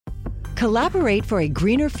Collaborate for a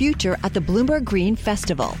greener future at the Bloomberg Green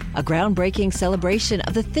Festival, a groundbreaking celebration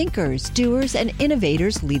of the thinkers, doers, and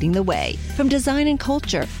innovators leading the way. From design and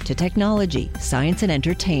culture to technology, science, and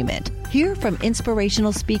entertainment. Hear from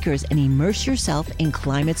inspirational speakers and immerse yourself in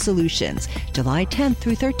climate solutions. July 10th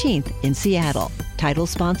through 13th in Seattle. Title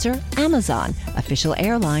sponsor, Amazon. Official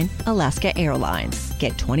airline, Alaska Airlines.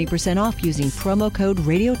 Get 20% off using promo code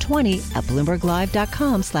radio20 at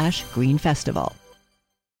BloombergLive.com/greenfestival.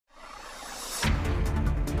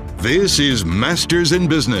 This is Masters in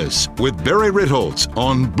Business with Barry Ritholtz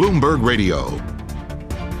on Bloomberg Radio.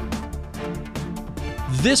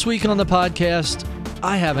 This week on the podcast,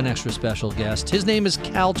 I have an extra special guest. His name is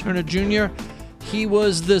Cal Turner Jr. He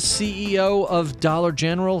was the CEO of Dollar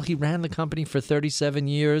General. He ran the company for 37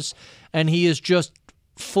 years, and he is just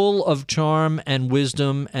full of charm and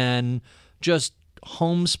wisdom and just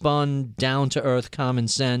homespun, down-to-earth common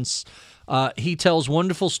sense. He tells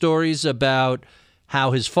wonderful stories about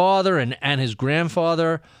how his father and his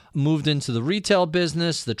grandfather moved into the retail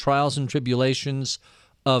business, the trials and tribulations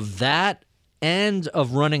of that, and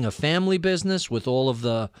of running a family business with all of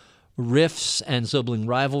the rifts and sibling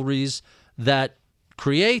rivalries that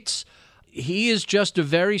creates. He is just a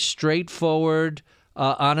very straightforward,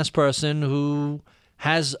 honest person who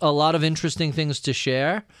has a lot of interesting things to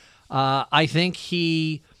share. I think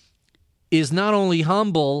he is not only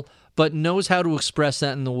humble, but knows how to express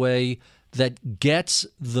that in the way that gets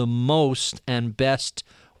the most and best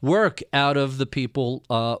work out of the people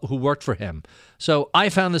who worked for him. So I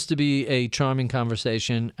found this to be a charming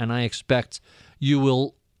conversation, and I expect you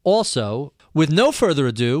will also. With no further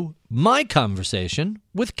ado, my conversation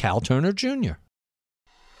with Cal Turner Jr.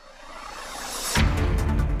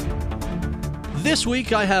 This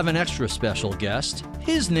week I have an extra special guest.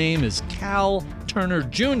 His name is Cal Turner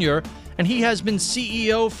Jr., and he has been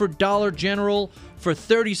CEO for Dollar General for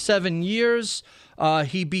 37 years.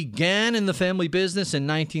 He began in the family business in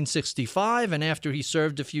 1965, and after he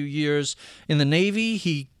served a few years in the Navy,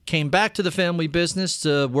 he came back to the family business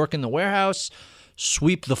to work in the warehouse,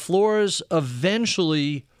 sweep the floors,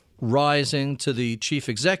 eventually rising to the chief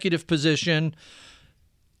executive position.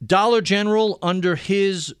 Dollar General, under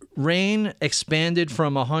his reign, expanded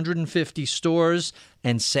from 150 stores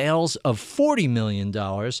and sales of $40 million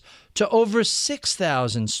to over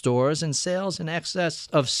 6,000 stores and sales in excess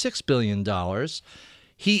of $6 billion.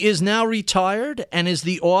 He is now retired and is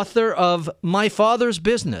the author of My Father's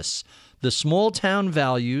Business, The Small Town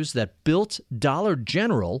Values That Built Dollar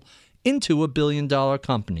General into a billion-dollar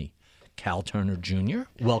company. Cal Turner Jr.,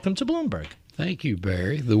 welcome to Bloomberg. Thank you,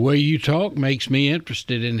 Barry. The way you talk makes me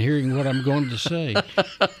interested in hearing what I'm going to say.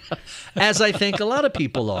 As I think a lot of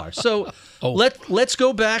people are. So let's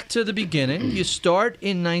go back to the beginning. You start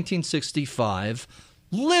in 1965,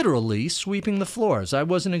 literally sweeping the floors. I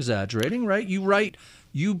wasn't exaggerating, right?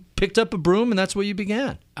 You picked up a broom, and that's where you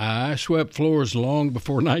began. I swept floors long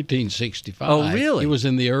before 1965. Oh, really? It was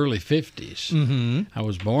in the early 50s. Mm-hmm. I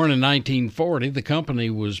was born in 1940. The company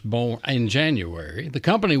was born in January. The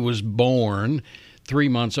company was born 3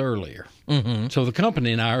 months earlier. Mm-hmm. So the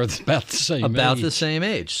company and I are about the same age. About the same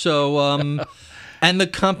age. So, and the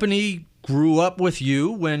company grew up with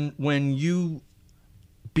you when you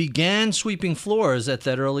began sweeping floors at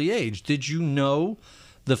that early age. Did you know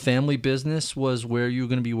the family business was where you were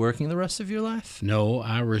going to be working the rest of your life? No,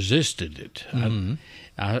 I resisted it. Mm-hmm.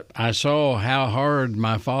 I saw how hard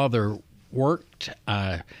my father worked.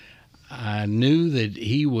 I knew that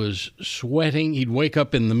he was sweating. He'd wake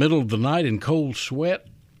up in the middle of the night in cold sweat,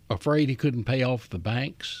 afraid he couldn't pay off the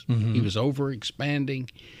banks. Mm-hmm. He was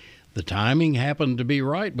overexpanding. The timing happened to be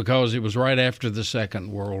right because it was right after the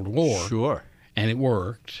Second World War. Sure. And it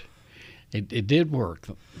worked. It did work.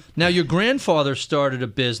 Now, your grandfather started a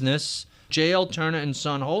business, J.L. Turner and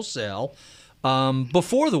Son Wholesale,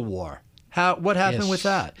 before the war. What happened with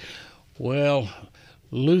that? Well,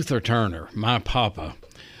 Luther Turner, my papa,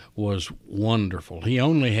 was wonderful. He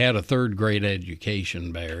only had a third-grade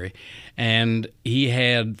education, Barry, and he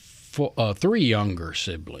had 3 younger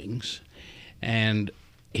siblings, and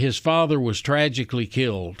his father was tragically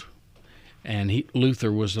killed, and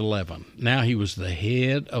Luther was 11. Now he was the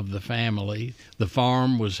head of the family. The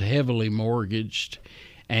farm was heavily mortgaged,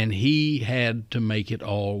 and he had to make it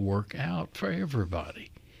all work out for everybody.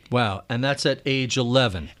 Wow, and that's at age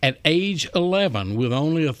 11. At age 11, with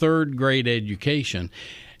only a third-grade education.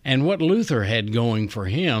 And what Luther had going for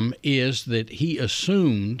him is that he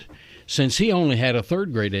assumed, since he only had a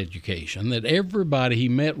third-grade education, that everybody he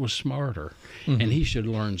met was smarter, mm-hmm. and he should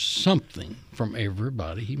learn something from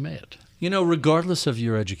everybody he met. You know, regardless of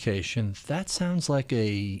your education, that sounds like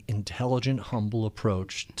a intelligent, humble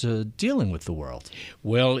approach to dealing with the world.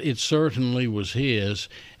 Well, it certainly was his,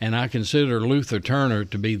 and I consider Luther Turner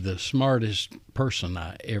to be the smartest person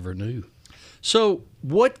I ever knew. So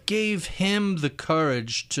what gave him the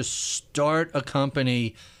courage to start a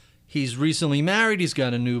company? He's recently married. He's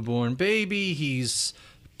got a newborn baby. He's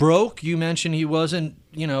broke. You mentioned he wasn't,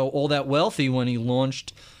 all that wealthy when he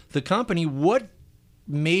launched the company. What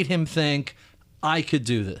made him think, I could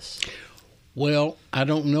do this? Well, I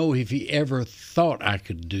don't know if he ever thought I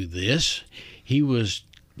could do this. He was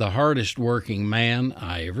the hardest working man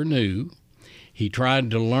I ever knew. He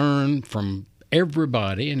tried to learn from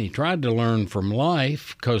everybody, and he tried to learn from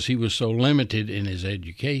life because he was so limited in his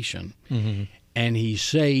education. Mm-hmm. And he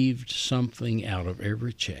saved something out of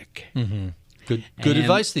every check. Mm-hmm. Good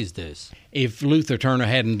advice these days. If Luther Turner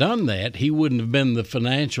hadn't done that, he wouldn't have been the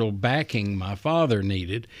financial backing my father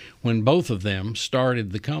needed when both of them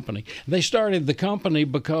started the company. They started the company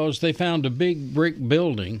because they found a big brick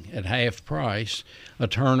building at half price. A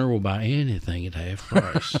Turner will buy anything at half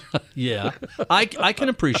price. Yeah, I can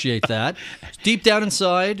appreciate that. Deep down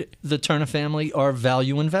inside, the Turner family are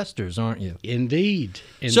value investors, aren't you? Indeed.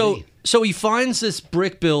 So he finds this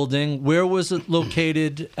brick building. Where was it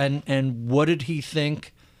located, and what did he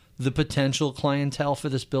think the potential clientele for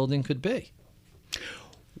this building could be?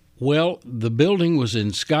 Well, the building was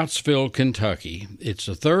in Scottsville, Kentucky. It's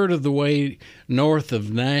a third of the way north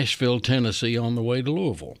of Nashville, Tennessee, on the way to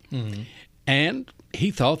Louisville. Mm-hmm. And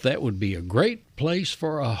he thought that would be a great place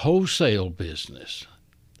for a wholesale business.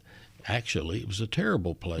 Actually, it was a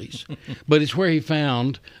terrible place, but it's where he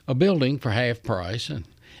found a building for half price,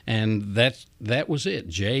 and that was it.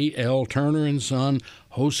 J.L. Turner and Son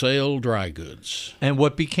Wholesale Dry Goods. And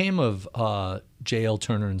what became of J.L.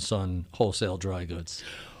 Turner and Son Wholesale Dry Goods?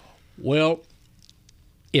 Well,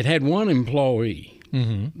 it had one employee.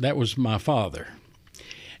 Mm-hmm. That was my father.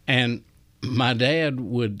 And my dad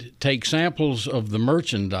would take samples of the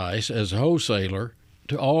merchandise as a wholesaler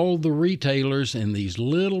to all the retailers in these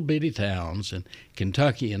little bitty towns in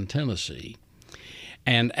Kentucky and Tennessee.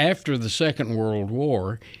 And after the Second World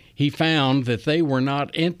War, he found that they were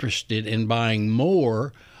not interested in buying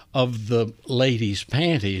more of the ladies'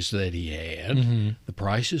 panties that he had. Mm-hmm. The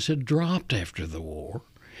prices had dropped after the war,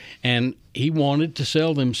 and he wanted to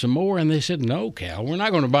sell them some more. And they said, "No, Cal, we're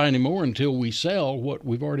not going to buy any more until we sell what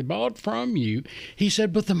we've already bought from you." He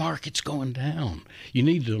said, "But the market's going down. You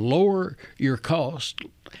need to lower your cost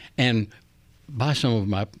and buy some of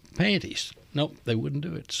my panties." Nope, they wouldn't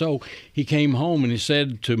do it. So he came home and he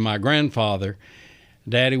said to my grandfather,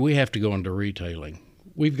 "Daddy, we have to go into retailing.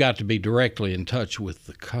 We've got to be directly in touch with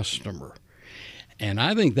the customer." And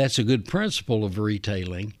I think that's a good principle of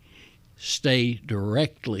retailing. Stay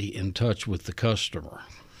directly in touch with the customer.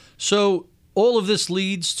 So all of this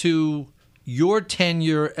leads to your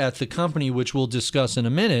tenure at the company, which we'll discuss in a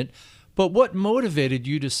minute. But what motivated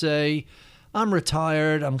you to say, I'm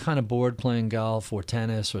retired, I'm kind of bored playing golf or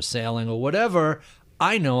tennis or sailing or whatever,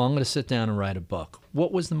 I know I'm going to sit down and write a book?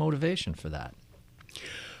 What was the motivation for that?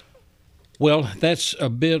 Well, that's a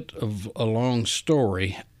bit of a long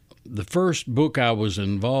story. The first book I was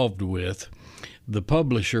involved with, the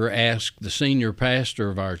publisher asked the senior pastor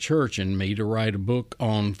of our church and me to write a book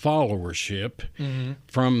on followership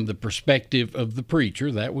from the perspective of the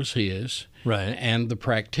preacher, that was his, right, and the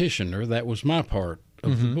practitioner, that was my part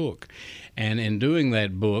of the book. And in doing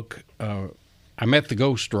that book, I met the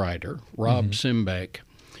ghostwriter, Rob Simbeck,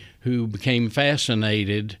 who became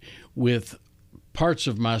fascinated with parts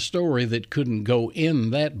of my story that couldn't go in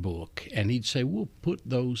that book. And he'd say, "We'll put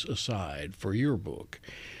those aside for your book."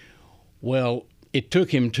 Well, it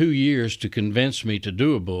took him 2 years to convince me to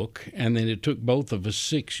do a book, and then it took both of us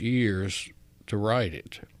 6 years to write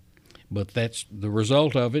it. But that's the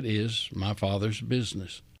result of it is my father's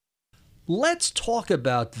business. Let's talk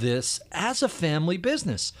about this as a family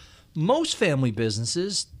business. Most family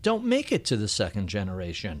businesses don't make it to the second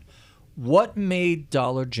generation. What made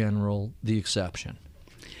Dollar General the exception?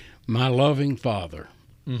 My loving father.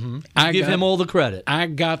 Mm-hmm. I give him all the credit. I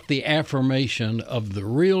got the affirmation of the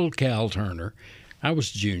real Cal Turner. I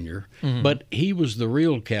was junior, but he was the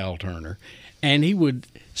real Cal Turner. And he would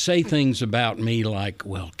say things about me like,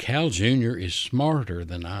 "Well, Cal Jr. is smarter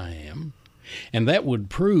than I am." And that would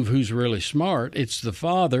prove who's really smart. It's the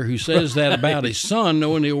father who says that about his son,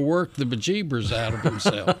 knowing he'll work the bejeebers out of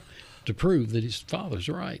himself to prove that his father's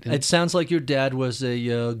right. And it sounds like your dad was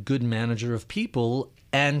a good manager of people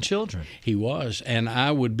and children. He was. And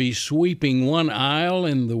I would be sweeping one aisle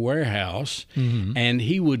in the warehouse, and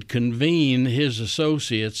he would convene his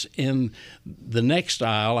associates in the next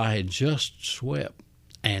aisle I had just swept.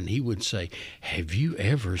 and he would say, "Have you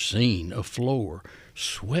ever seen a floor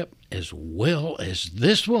swept as well as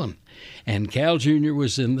this one?" And Cal Jr.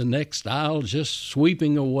 was in the next aisle just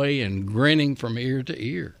sweeping away and grinning from ear to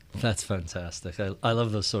ear. That's fantastic. I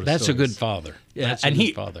love those sort of That's stories. a good father. Yeah, That's and a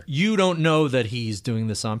good father. You don't know that he's doing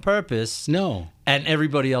this on purpose. No. And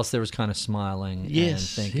everybody else there was kind of smiling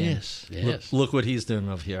Yes, and thinking, yes. Look what he's doing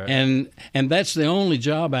over here. And that's the only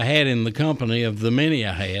job I had in the company of the many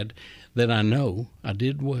I had that I know I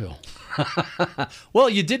did well. Well,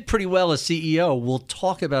 you did pretty well as CEO. We'll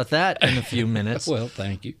talk about that in a few minutes. Well,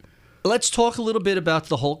 thank you. Let's talk a little bit about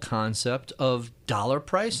the whole concept of dollar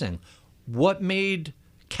pricing. What made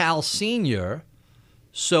Cal Sr.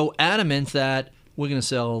 so adamant that we're going to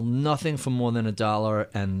sell nothing for more than $1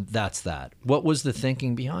 and that's that? What was the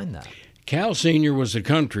thinking behind that? Cal Sr. was a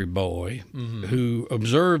country boy who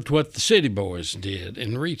observed what the city boys did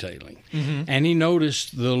in retailing. And he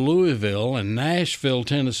noticed the Louisville and Nashville,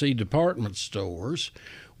 Tennessee department stores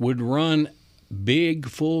would run big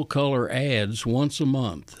full-color ads once a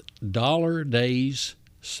month, dollar days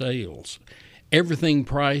sales, everything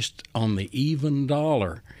priced on the even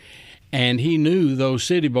dollar. And he knew those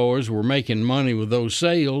city boys were making money with those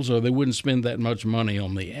sales or they wouldn't spend that much money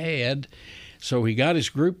on the ad. So he got his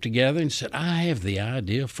group together and said, I have the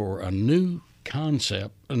idea for a new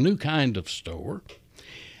concept, a new kind of store.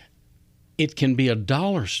 It can be a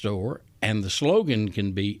dollar store, and the slogan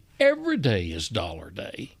can be, every day is dollar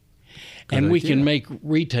day. And we can make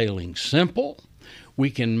retailing simple.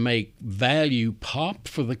 We can make value pop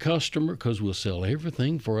for the customer because we'll sell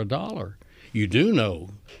everything for $1. You do know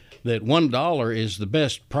that $1 is the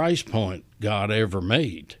best price point God ever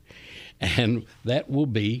made. And that will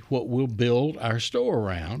be what we'll build our store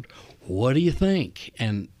around. What do you think?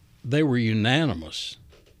 And they were unanimous.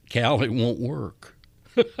 Cal, it won't work.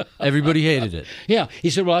 Everybody hated it. Yeah.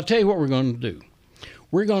 He said, well, I'll tell you what we're going to do.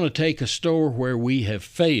 We're going to take a store where we have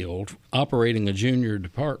failed operating a junior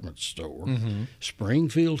department store,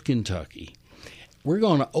 Springfield, Kentucky. We're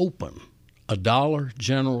going to open a Dollar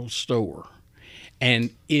General store.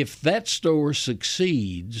 And if that store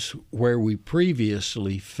succeeds where we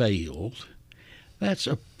previously failed, that's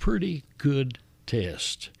a pretty good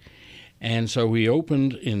test. And so he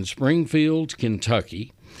opened in Springfield,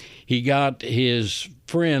 Kentucky. He got his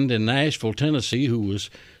friend in Nashville, Tennessee, who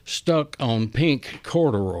was stuck on pink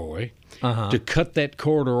corduroy, to cut that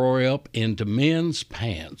corduroy up into men's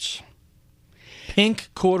pants. Pink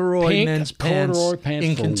corduroy men's pants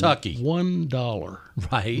in for Kentucky. $1.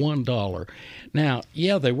 Right. $1. Now,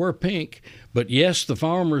 yeah, they were pink, but yes, the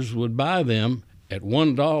farmers would buy them at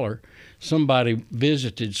 $1. Somebody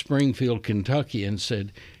visited Springfield, Kentucky and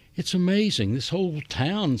said, it's amazing. This whole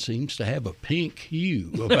town seems to have a pink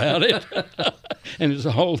hue about it. And it's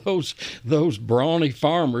all those brawny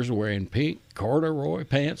farmers wearing pink corduroy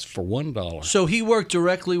pants for $1. So he worked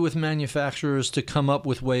directly with manufacturers to come up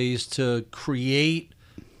with ways to create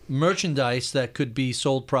merchandise that could be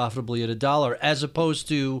sold profitably at $1, as opposed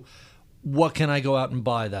to what can I go out and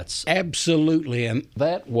buy that's... Absolutely, and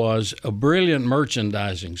that was a brilliant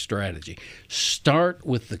merchandising strategy. Start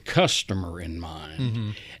with the customer in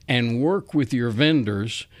mind and work with your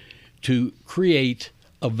vendors to create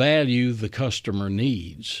a value the customer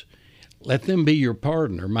needs. Let them be your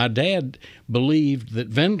partner. My dad believed that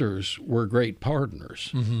vendors were great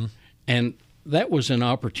partners, and that was an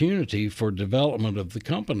opportunity for development of the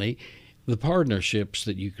company, the partnerships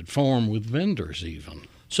that you could form with vendors even.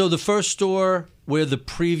 So the first store where the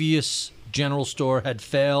previous general store had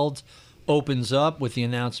failed opens up with the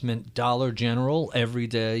announcement Dollar General every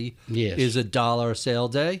day is a $1 sale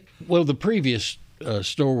day? Well, the previous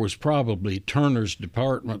store was probably Turner's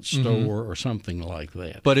Department Store or something like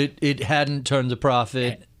that. But it hadn't turned a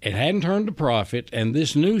profit. It hadn't turned a profit, and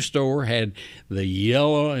this new store had the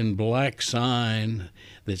yellow and black sign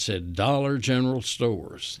that said Dollar General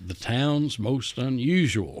Stores, the town's most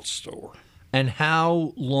unusual store. And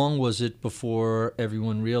how long was it before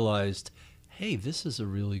everyone realized, hey, this is a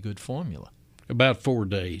really good formula? About 4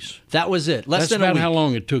 days. That was it. Less That's than a about week. how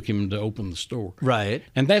long it took him to open the store. Right.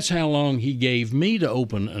 And that's how long he gave me to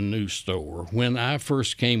open a new store when I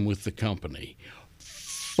first came with the company.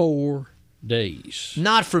 4 days.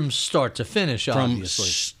 Not from start to finish, From obviously.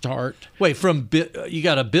 start. Wait, you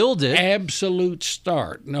got to build it. Absolute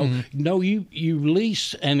start. No, you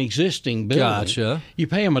lease an existing building. Gotcha. You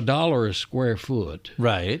pay them $1 a square foot.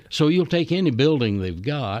 Right. So you'll take any building they've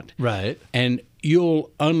got. Right. And you'll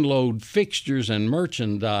unload fixtures and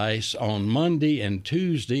merchandise on Monday and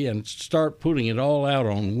Tuesday and start putting it all out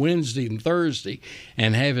on Wednesday and Thursday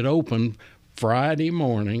and have it open Friday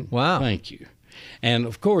morning. Wow. Thank you. And,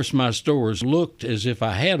 of course, my stores looked as if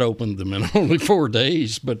I had opened them in only 4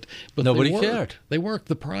 days, but Nobody they worked. cared. They worked.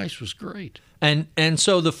 The price was great. And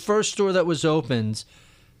so the first store that was opened,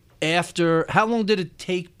 after how long did it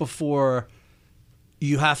take before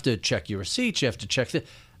you have to check your receipts, you have to check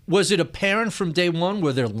was it apparent from day one?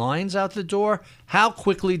 Were there lines out the door? How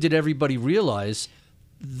quickly did everybody realize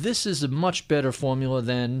this is a much better formula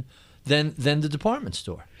than the department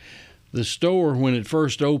store? The store, when it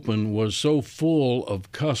first opened, was so full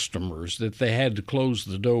of customers that they had to close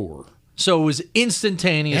the door. So it was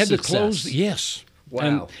instantaneous Had to success. close. Yes.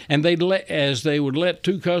 Wow. And they'd as they would let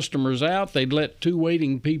 2 customers out, they'd let 2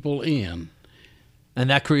 waiting people in. And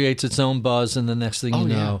that creates its own buzz, and the next thing you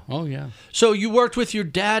know. Oh, yeah. So you worked with your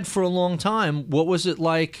dad for a long time. What was it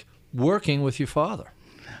like working with your father?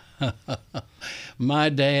 My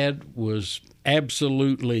dad was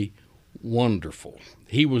absolutely wonderful.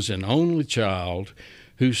 He was an only child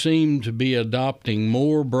who seemed to be adopting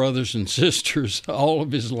more brothers and sisters all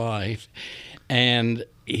of his life. And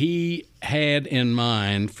he had in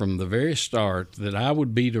mind from the very start that I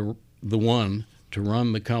would be the one to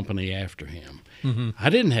run the company after him. Mm-hmm. I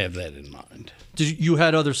didn't have that in mind. You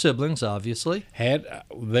had other siblings, obviously.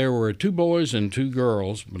 There were 2 boys and 2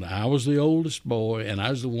 girls, but I was the oldest boy, and I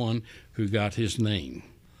was the one who got his name.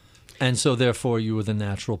 And so, therefore, you were the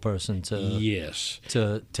natural person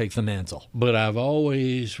to take the mantle. But I've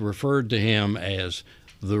always referred to him as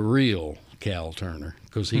the real Cal Turner,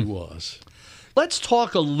 because he was. Let's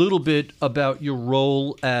talk a little bit about your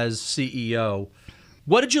role as CEO.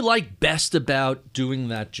 What did you like best about doing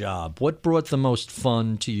that job? What brought the most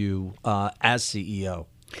fun to you as CEO?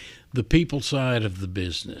 The people side of the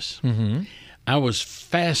business. Mm-hmm. I was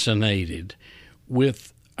fascinated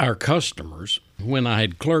with our customers. When I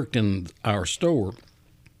had clerked in our store,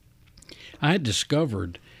 I had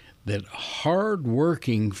discovered that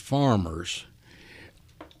hard-working farmers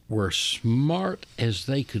were smart as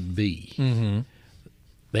they could be. Mm-hmm.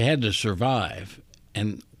 They had to survive,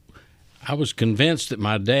 and I was convinced that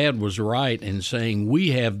my dad was right in saying we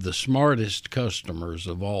have the smartest customers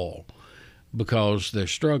of all because they're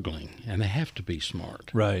struggling, and they have to be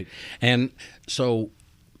smart. Right. And so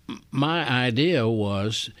my idea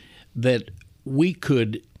was that we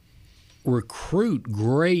could recruit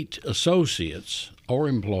great associates or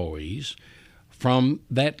employees from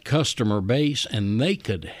that customer base, and they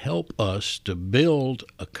could help us to build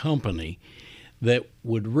a company that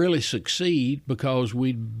would really succeed because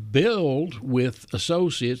we'd build with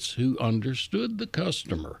associates who understood the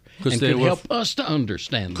customer and could help us to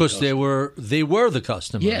understand the customer. Because they were the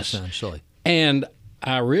customer, yes. Essentially. And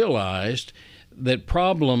I realized that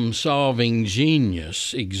problem-solving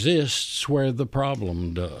genius exists where the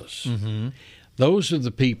problem does. Mm-hmm. Those are the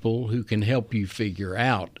people who can help you figure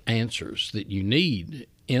out answers that you need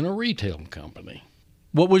in a retail company.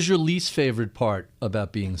 What was your least favorite part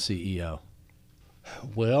about being CEO?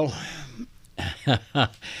 Well,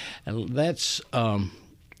 that's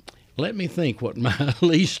let me think what my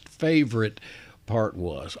least favorite part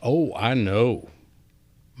was. Oh, I know.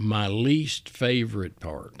 My least favorite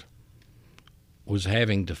part was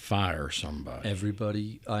having to fire somebody.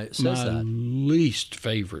 Everybody says my that. Least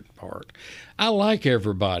favorite part. I like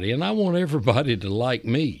everybody, and I want everybody to like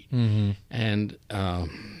me. Mm-hmm. And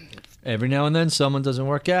every now and then someone doesn't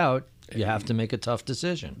work out. You have to make a tough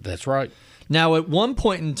decision. That's right. Now, at one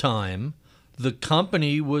point in time, the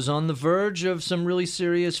company was on the verge of some really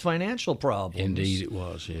serious financial problems. Indeed it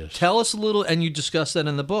was, yes. Tell us a little, and you discussed that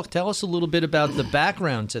in the book, tell us a little bit about the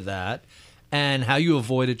background to that and how you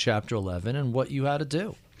avoided Chapter 11 and what you had to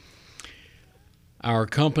do. Our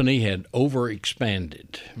company had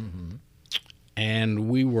overexpanded, mm-hmm. and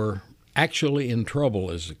we were actually in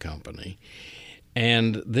trouble as a company.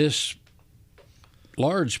 And this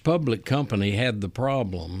large public company had the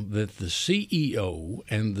problem that the CEO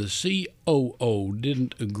and the COO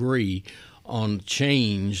didn't agree on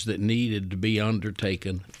change that needed to be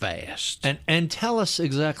undertaken fast. And tell us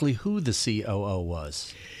exactly who the COO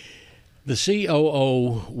was. The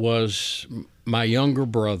COO was my younger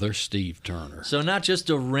brother, Steve Turner. So not just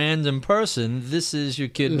a random person, this is your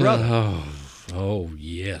kid brother. Oh,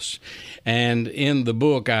 yes. And in the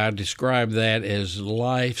book, I describe that as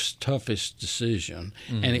life's toughest decision.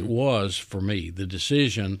 Mm-hmm. And it was, for me, the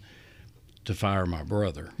decision to fire my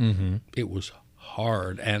brother. Mm-hmm. It was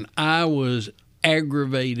hard. And I was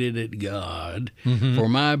aggravated at God mm-hmm. for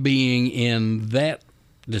my being in that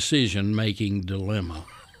decision-making dilemma.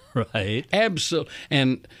 Right. Absolutely.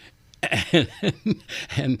 And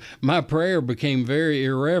my prayer became very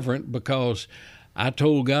irreverent because I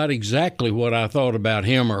told God exactly what I thought about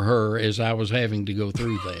him or her as I was having to go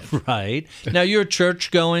through that. Right. Now, you're a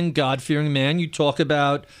church-going, God-fearing man. You talk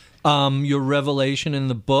about your revelation in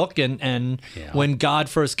the book and Yeah. when God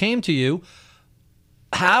first came to you.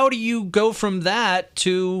 How do you go from that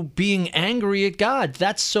to being angry at God?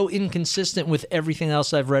 That's so inconsistent with everything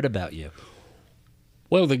else I've read about you.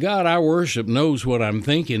 Well, the God I worship knows what I'm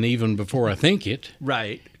thinking even before I think it.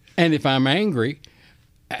 Right. And if I'm angry,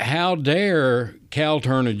 how dare Cal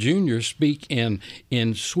Turner Jr. speak in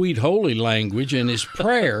sweet holy language in his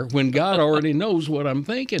prayer when God already knows what I'm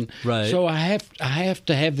thinking? Right. So I have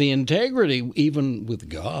to have the integrity even with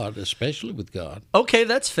God, especially with God. Okay,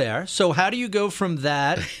 that's fair. So how do you go from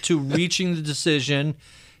that to reaching the decision,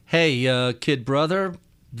 hey, kid brother,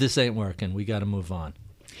 this ain't working. We got to move on.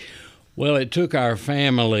 Well, it took our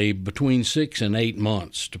family between 6 and 8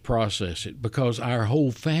 months to process it because our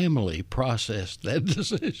whole family processed that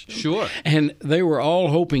decision. Sure. And they were all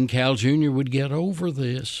hoping Cal Jr. would get over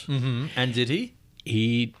this. Mm-hmm. And did he?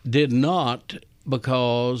 He did not,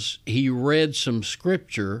 because he read some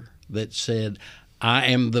scripture that said, I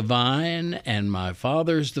am the vine, and my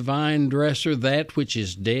Father's the vine dresser. That which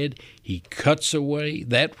is dead, he cuts away.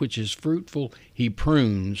 That which is fruitful, he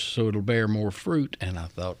prunes so it'll bear more fruit. And I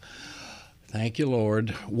thought, thank you,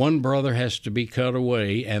 Lord. One brother has to be cut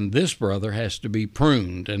away, and this brother has to be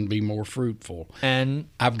pruned and be more fruitful. And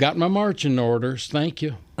I've got my marching orders. Thank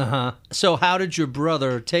you. so how did your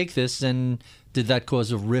brother take this, and did that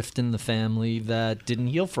cause a rift in the family that didn't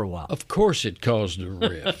heal for a while? Of course it caused a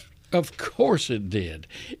rift. Of course it did.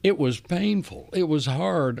 It was painful. It was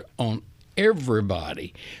hard on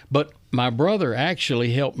everybody. But my brother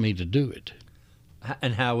actually helped me to do it.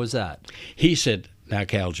 And how was that? He said, now,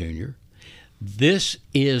 Cal Jr., this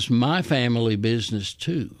is my family business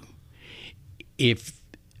too. If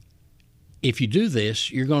you do this,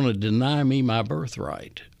 you're going to deny me my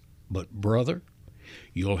birthright. But, brother,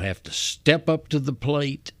 you'll have to step up to the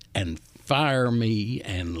plate and fire me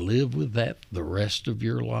and live with that the rest of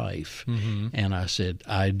your life. Mm-hmm. And I said,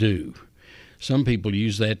 I do. Some people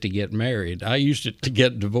use that to get married. I used it to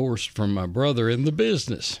get divorced from my brother in the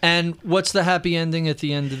business. And what's the happy ending at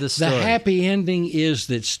the end of this story? The happy ending is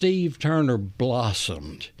that Steve Turner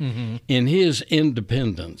blossomed in his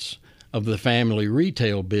independence of the family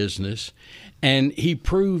retail business, and he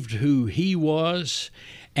proved who he was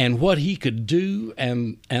and what he could do,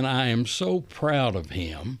 and I am so proud of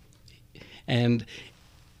him. And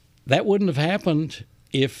that wouldn't have happened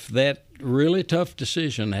if that really tough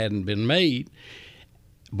decision hadn't been made.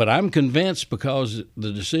 But I'm convinced because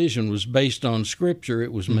the decision was based on Scripture,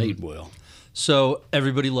 it was made well. So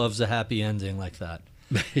everybody loves a happy ending like that.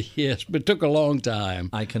 Yes, but it took a long time.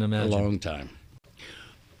 I can imagine. A long time.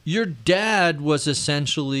 Your dad was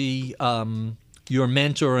essentially your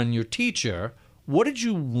mentor and your teacher. What did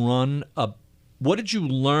you learn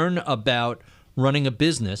about running a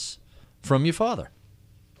business from your father?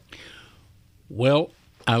 Well,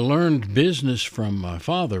 I learned business from my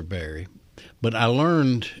father, Barry, but I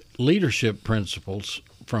learned leadership principles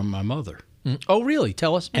from my mother. Oh, really?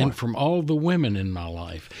 Tell us more. And from all the women in my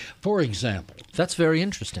life. For example, that's very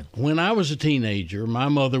interesting. When I was a teenager, my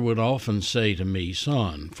mother would often say to me,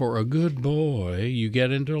 son, for a good boy, you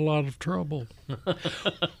get into a lot of trouble.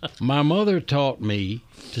 My mother taught me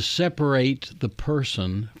to separate the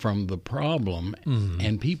person from the problem,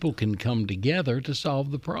 and people can come together to solve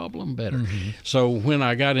the problem better. So when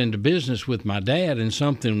I got into business with my dad and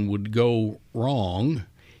something would go wrong,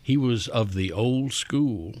 he was of the old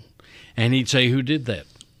school. And he'd say, who did that?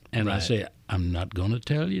 And I say, I'm not going to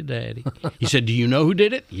tell you, Daddy. He said, do you know who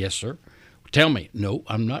did it? Yes, sir. Tell me. No,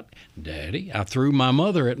 I'm not. Daddy, I threw my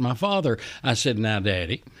mother at my father. I said, now,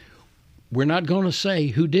 Daddy, we're not going to say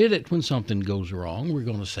who did it when something goes wrong. We're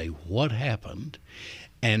going to say what happened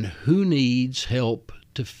and who needs help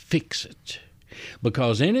to fix it.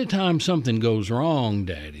 Because anytime something goes wrong,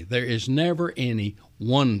 Daddy, there is never any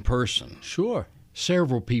one person. Sure.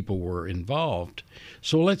 Several people were involved.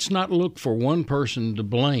 So let's not look for one person to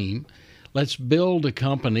blame. Let's build a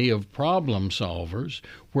company of problem solvers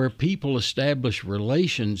where people establish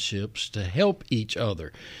relationships to help each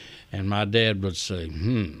other. And my dad would say,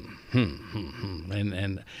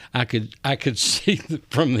 and I could see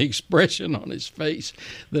from the expression on his face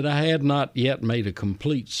that I had not yet made a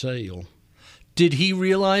complete sale. Did he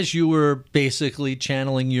realize you were basically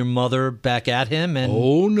channeling your mother back at him? And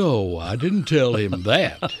Oh, no, I didn't tell him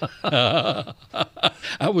that.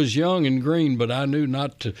 I was young and green, but I knew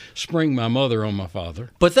not to spring my mother on my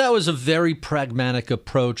father. But that was a very pragmatic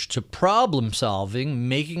approach to problem solving,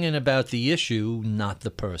 making it about the issue, not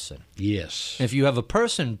the person. Yes. If you have a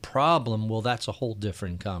person problem, well, that's a whole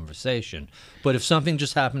different conversation. But if something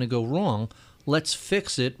just happened to go wrong, let's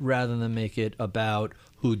fix it rather than make it about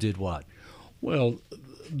who did what. Well,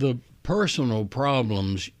 the personal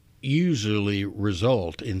problems usually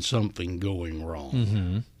result in something going wrong.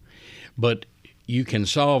 Mm-hmm. But you can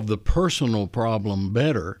solve the personal problem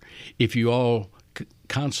better if you all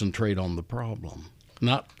concentrate on the problem,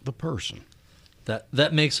 not the person.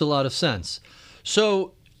 That makes a lot of sense.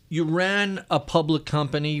 So you ran a public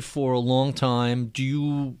company for a long time.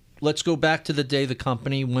 Let's go back to the day the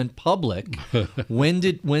company went public. When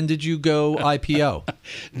did you go IPO?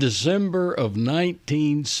 December of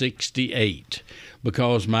 1968,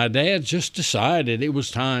 because my dad just decided it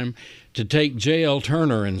was time to take J.L.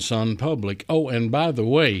 Turner and Son public. Oh, and by the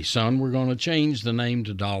way, son, we're going to change the name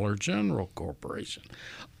to Dollar General Corporation.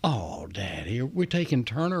 Oh, Dad, here we're taking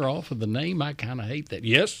Turner off of the name. I kind of hate that.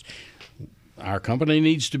 Yes, our company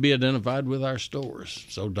needs to be identified with our stores.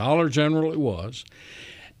 So Dollar General it was.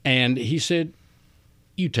 And he said,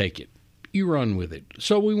 you take it. You run with it.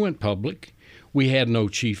 So we went public. We had no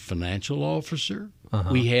chief financial officer.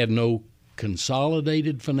 We had no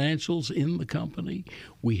consolidated financials in the company.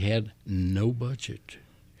 We had no budget.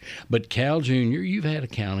 But Cal Jr., you've had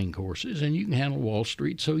accounting courses, and you can handle Wall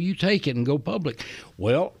Street, so you take it and go public.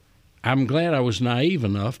 Well, I'm glad I was naive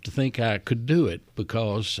enough to think I could do it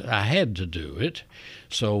because I had to do it.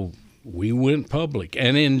 So we went public.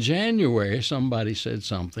 And in January, somebody said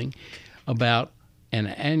something about an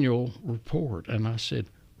annual report. And I said,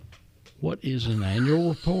 what is an annual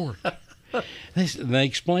report? They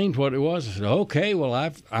explained what it was. I said, okay, well,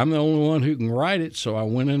 I'm the only one who can write it. So I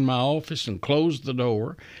went in my office and closed the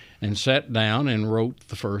door and sat down and wrote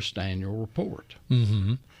the first annual report.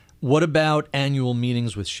 Mm-hmm. What about annual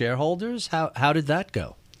meetings with shareholders? How did that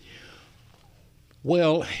go?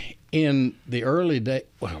 Well, in the early days,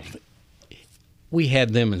 we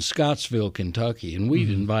had them in Scottsville, Kentucky, and we'd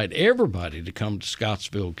invite everybody to come to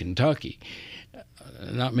Scottsville, Kentucky.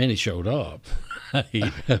 Not many showed up.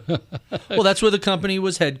 Well, that's where the company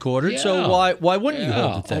was headquartered, so why wouldn't you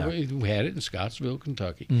hold it there? We had it in Scottsville,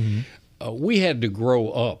 Kentucky. Mm-hmm. We had to grow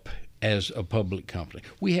up as a public company.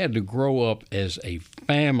 We had to grow up as a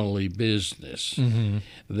family business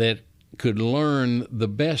that could learn the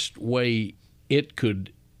best way it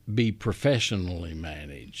could be professionally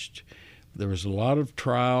managed. There was a lot of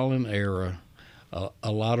trial and error,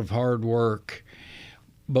 a lot of hard work,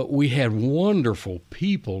 but we had wonderful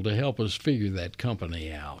people to help us figure that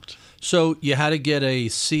company out. So you had to get a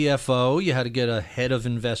CFO, you had to get a head of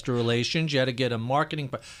investor relations, you had to get a marketing.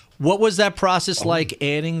 What was that process like,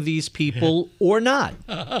 adding these people or not?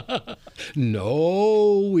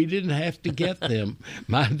 No, we didn't have to get them.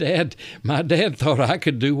 My dad thought I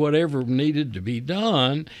could do whatever needed to be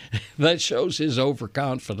done. That shows his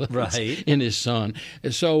overconfidence in his son.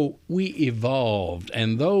 So we evolved,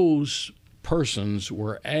 and those persons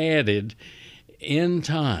were added in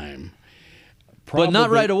time. But not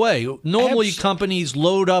right away. Normally, companies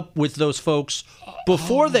load up with those folks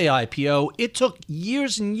before they IPO. It took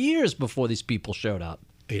years and years before these people showed up.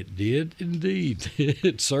 It did indeed.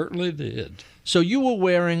 It certainly did. So you were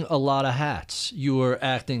wearing a lot of hats. You were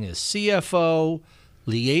acting as CFO,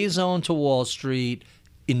 liaison to Wall Street,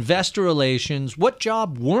 investor relations. What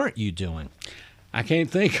job weren't you doing? I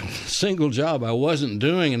can't think of a single job I wasn't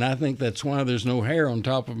doing, and I think that's why there's no hair on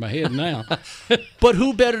top of my head now. But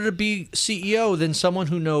who better to be CEO than someone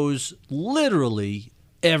who knows literally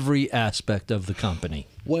every aspect of the company?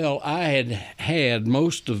 Well, I had had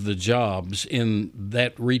most of the jobs in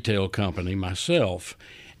that retail company myself,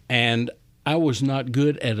 and I was not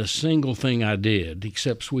good at a single thing I did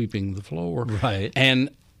except sweeping the floor. Right. And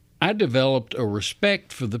I developed a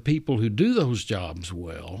respect for the people who do those jobs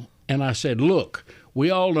well. And I said, look, we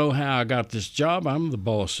all know how I got this job. I'm the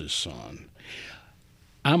boss's son.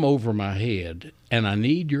 I'm over my head, and I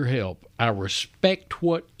need your help. I respect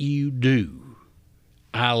what you do.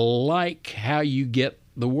 I like how you get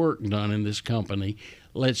the work done in this company.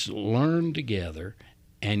 Let's learn together,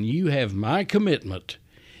 and you have my commitment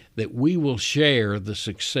that we will share the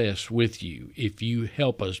success with you if you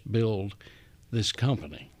help us build this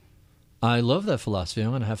company. I love that philosophy.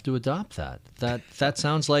 I'm going to have to adopt that. That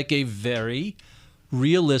sounds like a very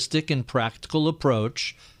realistic and practical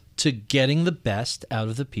approach to getting the best out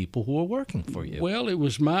of the people who are working for you? Well, it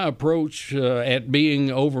was my approach at being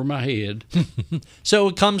over my head. So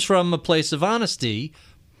it comes from a place of honesty,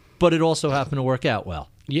 but it also happened to work out well.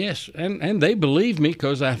 Yes, and they believed me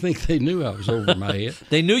because I think they knew I was over my head.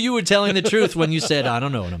 They knew you were telling the truth when you said, I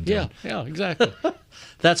don't know what I'm doing. Yeah, exactly.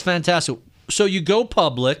 That's fantastic. So you go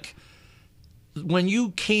public. When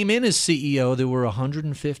you came in as CEO, there were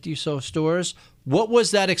 150 or so stores. What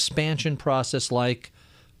was that expansion process like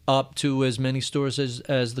up to as many stores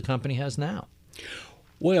as the company has now?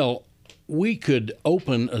 Well, we could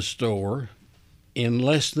open a store in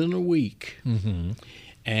less than a week. Mm-hmm.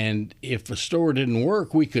 And if a store didn't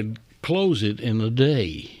work, we could close it in a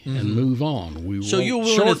day and move on. We wrote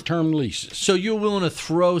short-term leases. So you were willing to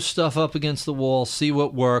throw stuff up against the wall, see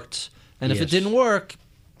what worked, and if it Yes. didn't work,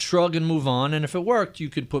 shrug and move on. And if it worked, you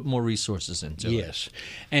could put more resources into it. Yes.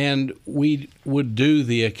 And we would do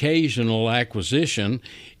the occasional acquisition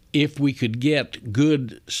if we could get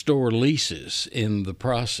good store leases in the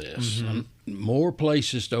process. More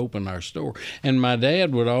places to open our store. And my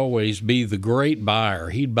dad would always be the great buyer.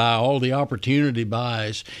 He'd buy all the opportunity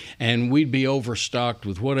buys, and we'd be overstocked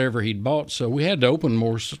with whatever he'd bought. So we had to open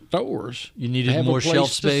more stores. You needed have a more place shelf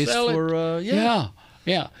to space sell it. for,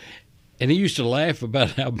 Yeah. And he used to laugh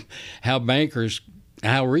about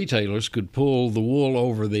how retailers could pull the wool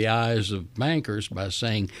over the eyes of bankers by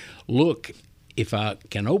saying, look, if I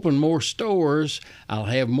can open more stores, I'll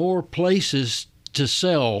have more places to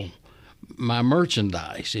sell my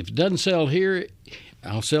merchandise. If it doesn't sell here,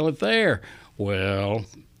 I'll sell it there. Well,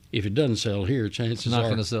 if it doesn't sell here, chances Not are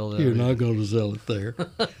gonna sell there you're either. not going to sell it there.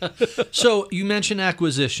 So you mentioned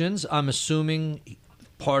acquisitions. I'm assuming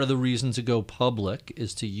part of the reason to go public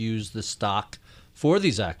is to use the stock for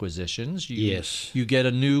these acquisitions. Yes. You get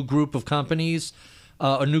a new group of companies,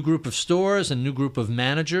 a new group of stores, a new group of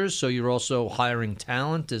managers, so you're also hiring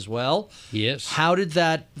talent as well. Yes. How did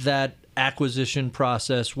that acquisition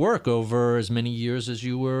process work over as many years as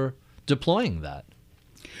you were deploying that?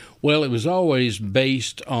 Well, it was always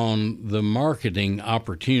based on the marketing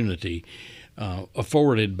opportunity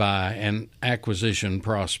afforded by an acquisition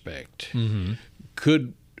prospect. Mm-hmm.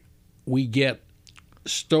 Could we get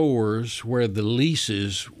stores where the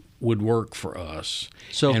leases would work for us?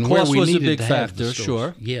 So and cost where we was a needed big to have the factor, stores.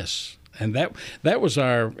 sure. Yes. And that was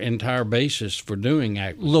our entire basis for doing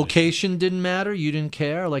acquisition. Location didn't matter? You didn't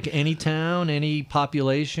care? Like any town, any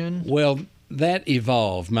population? Well, that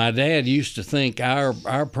evolved. My dad used to think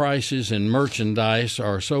our prices and merchandise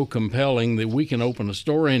are so compelling that we can open a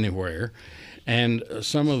store anywhere. And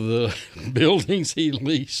some of the buildings he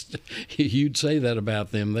leased, you'd say that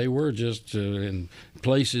about them. They were just in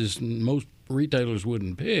places most retailers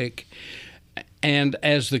wouldn't pick. And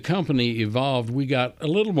as the company evolved, we got a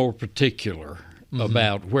little more particular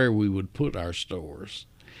about where we would put our stores.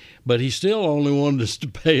 But he still only wanted us to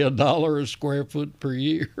pay $1 a square foot per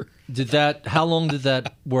year. How long did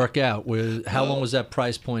that work out? How long was that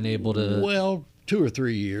price point able to? Well, 2 or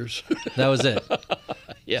 3 years. That was it.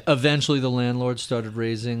 Yeah. Eventually, the landlord started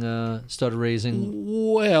raising.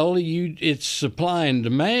 Well, it's supply and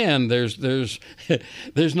demand. There's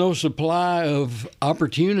no supply of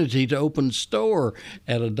opportunity to open store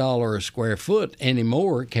at $1 a square foot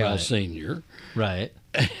anymore, Cal Right. Senior. Right.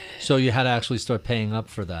 So you had to actually start paying up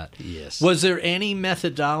for that. Yes. Was there any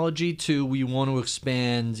methodology to we want to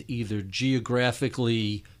expand either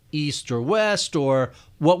geographically east or west, or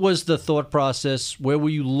what was the thought process? Where were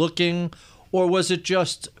you looking, or was it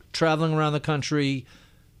just traveling around the country,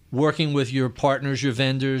 working with your partners, your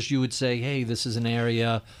vendors? You would say, hey, this is an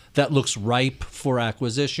area that looks ripe for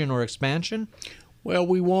acquisition or expansion? Well,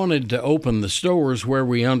 we wanted to open the stores where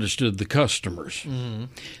we understood the customers. Mm-hmm.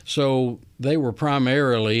 So they were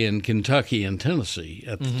primarily in Kentucky and Tennessee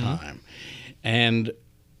at the time. And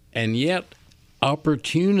yet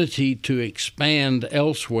opportunity to expand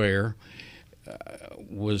elsewhere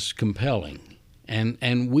was compelling.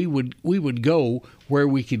 And we would go where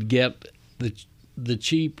we could get the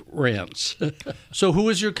cheap rents. So who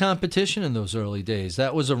was your competition in those early days?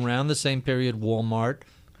 That was around the same period Walmart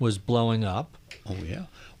was blowing up. Oh, yeah.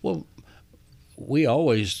 Well, we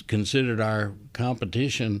always considered our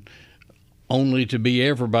competition only to be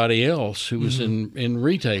everybody else who was in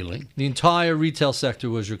retailing. The entire retail sector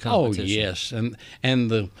was your competition. Oh, yes. And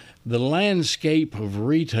the landscape of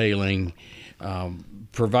retailing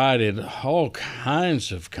provided all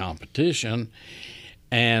kinds of competition,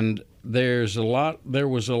 and there was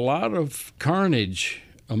a lot of carnage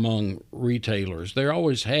among retailers. There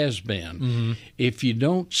always has been. Mm-hmm. If you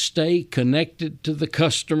don't stay connected to the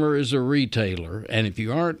customer as a retailer, and if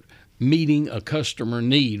you aren't meeting a customer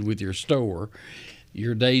need with your store,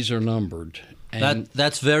 your days are numbered. And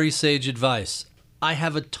That's very sage advice. I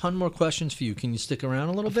have a ton more questions for you. Can you stick around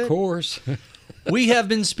a little bit? of course. We have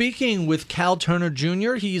been speaking with Cal Turner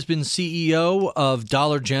Jr. He's been CEO of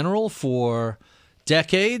Dollar General for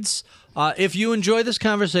decades. If you enjoy this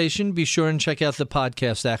conversation, be sure and check out the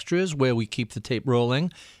podcast extras where we keep the tape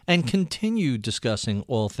rolling and continue discussing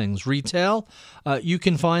all things retail. You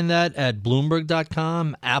can find that at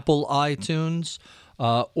Bloomberg.com, Apple iTunes,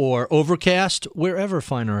 or Overcast, wherever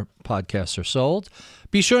finer podcasts are sold.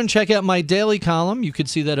 Be sure and check out my daily column. You can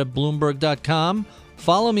see that at Bloomberg.com.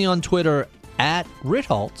 Follow me on Twitter at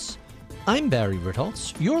Ritholtz. I'm Barry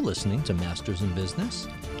Ritholtz. You're listening to Masters in Business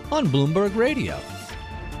on Bloomberg Radio.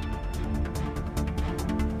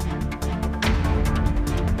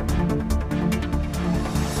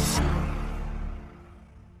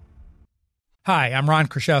 Hi, I'm Ron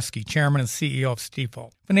Kraszewski, Chairman and CEO of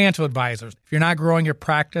Stifel. Financial advisors, if you're not growing your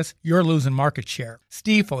practice, you're losing market share.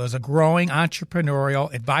 Stifel is a growing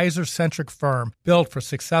entrepreneurial, advisor-centric firm built for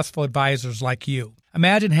successful advisors like you.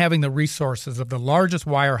 Imagine having the resources of the largest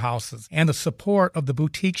wirehouses and the support of the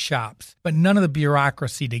boutique shops, but none of the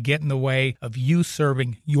bureaucracy to get in the way of you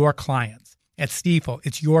serving your clients. At Stifel,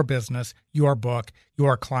 it's your business, your book,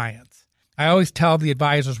 your clients. I always tell the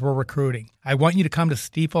advisors we're recruiting, I want you to come to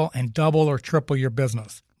Stifel and double or triple your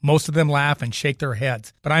business. Most of them laugh and shake their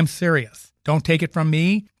heads, but I'm serious. Don't take it from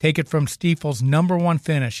me. Take it from Stifel's #1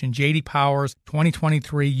 finish in J.D. Power's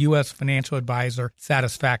 2023 U.S. Financial Advisor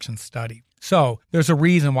Satisfaction Study. So, there's a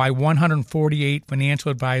reason why 148 financial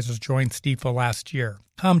advisors joined Stifel last year.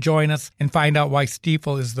 Come join us and find out why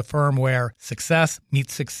Stifel is the firm where success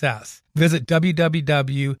meets success. Visit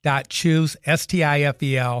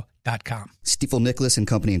www.choosestifel.com. Stifel Nicholas and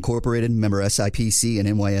Company Incorporated, member SIPC and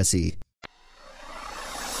NYSE.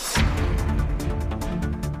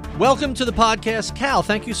 Welcome to the podcast. Cal,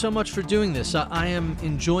 thank you so much for doing this. I am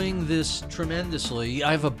enjoying this tremendously.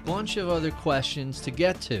 I have a bunch of other questions to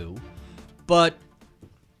get to, but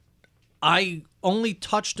I only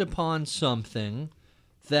touched upon something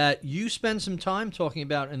that you spend some time talking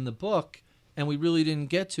about in the book, and we really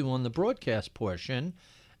didn't get to on the broadcast portion,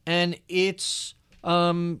 and it's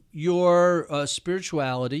your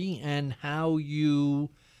spirituality and how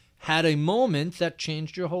you had a moment that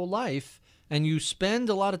changed your whole life, and you spend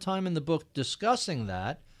a lot of time in the book discussing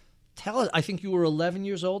that. Tell us, I think you were 11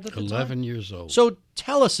 years old at the time? 11 years old. So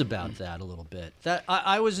tell us about that a little bit. That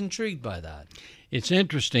I was intrigued by that. It's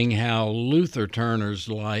interesting how Luther Turner's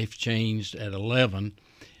life changed at 11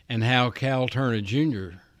 and how Cal Turner Jr.,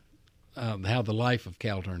 how the life of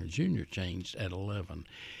Cal Turner Jr. changed at 11.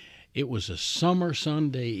 It was a summer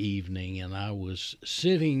Sunday evening, and I was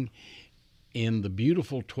sitting in the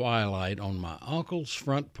beautiful twilight on my uncle's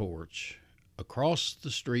front porch across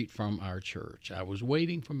the street from our church. I was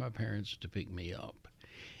waiting for my parents to pick me up.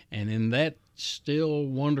 And in that still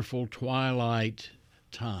wonderful twilight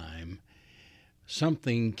time,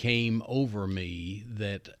 something came over me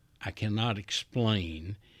that I cannot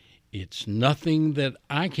explain. It's nothing that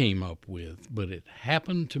I came up with, but it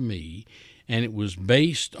happened to me, and it was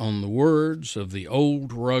based on the words of the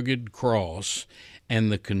old rugged cross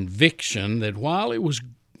and the conviction that while it was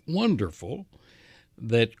wonderful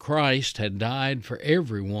that Christ had died for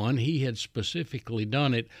everyone, he had specifically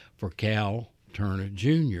done it for Cal Turner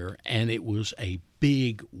Jr., and it was a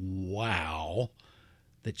big wow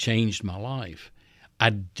that changed my life. I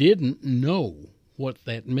didn't know what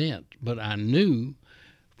that meant, but I knew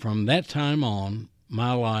from that time on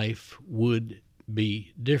my life would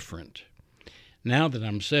be different. Now that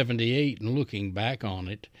I'm 78 and looking back on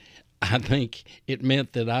it, I think it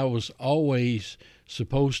meant that I was always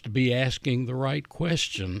supposed to be asking the right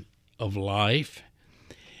question of life,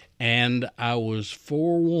 and I was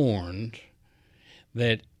forewarned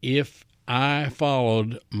that if I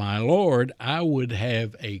followed my Lord, I would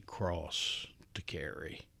have a cross to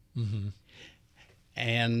carry. Mm-hmm.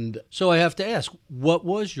 And so I have to ask, what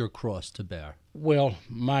was your cross to bear? Well,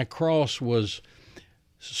 my cross was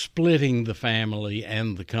splitting the family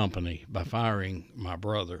and the company by firing my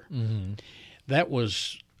brother. Mm-hmm. That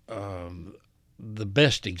was the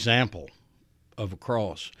best example of a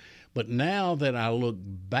cross. But now that I look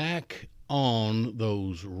back on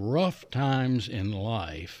those rough times in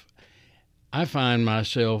life, I find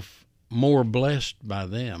myself more blessed by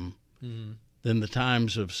them than the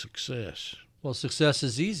times of success. Well, success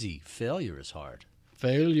is easy. Failure is hard.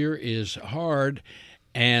 Failure is hard,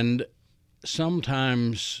 and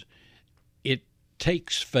sometimes it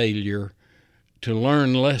takes failure to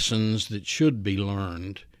learn lessons that should be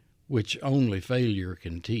learned, which only failure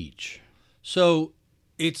can teach. So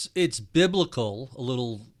it's biblical, a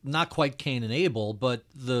little, not quite Cain and Abel, but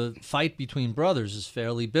the fight between brothers is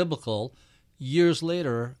fairly biblical. Years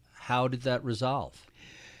later, how did that resolve?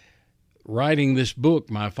 Writing this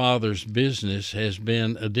book, My Father's Business, has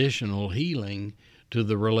been additional healing to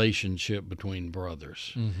the relationship between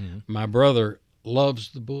brothers. Mm-hmm. My brother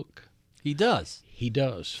loves the book. He does. He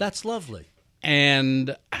does. That's lovely.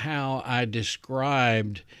 And how I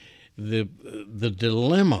described the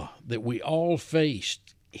dilemma that we all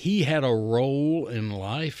faced. He had a role in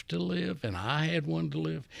life to live, and I had one to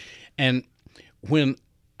live. And when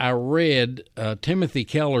I read Timothy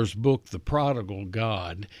Keller's book, The Prodigal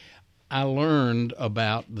God, I learned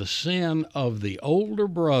about the sin of the older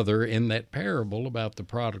brother in that parable about the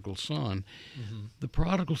prodigal son. Mm-hmm. The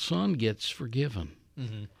prodigal son gets forgiven.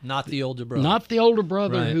 Mm-hmm. Not the older brother. Not the older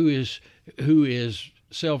brother, right, who is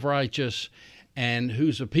self-righteous and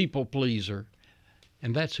who's a people pleaser.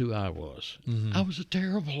 And that's who I was. Mm-hmm. I was a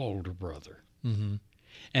terrible older brother. Mm-hmm.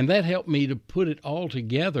 And that helped me to put it all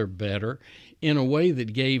together better in a way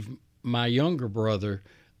that gave my younger brother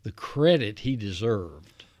the credit he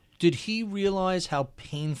deserved. Did he realize how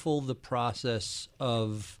painful the process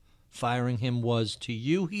of firing him was to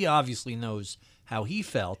you? He obviously knows how he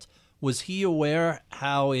felt. Was he aware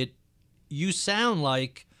how you sound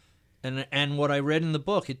like, and what I read in the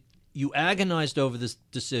book, you agonized over this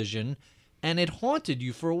decision, and it haunted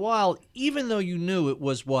you for a while, even though you knew it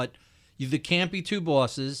was there can't be two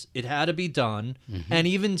bosses, it had to be done, mm-hmm. and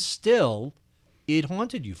even still, it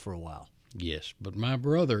haunted you for a while. Yes, but my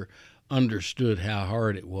brother understood how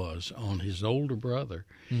hard it was on his older brother.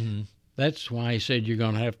 Mm-hmm. That's why he said, you're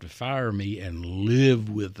going to have to fire me and live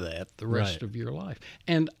with that the rest of your life.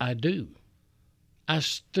 And I do. I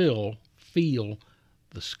still feel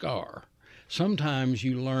the scar. Sometimes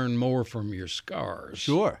you learn more from your scars.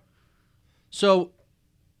 Sure. So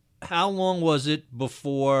how long was it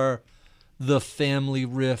before the family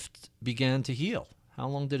rift began to heal? How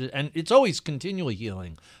long did it? And it's always continually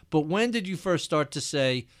healing. But when did you first start to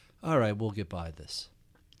say, all right, we'll get by this?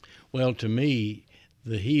 Well, to me,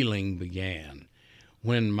 the healing began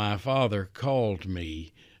when my father called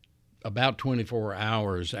me about 24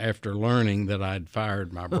 hours after learning that I'd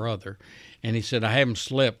fired my brother. And he said, I haven't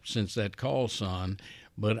slept since that call, son,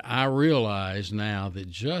 but I realize now that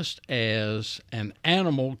just as an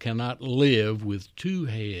animal cannot live with two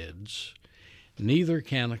heads, neither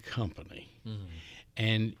can a company. Mm-hmm.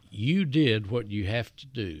 And you did what you had to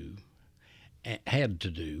do,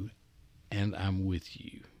 and I'm with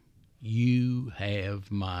you. You have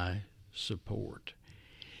my support.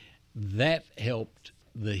 That helped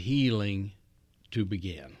the healing to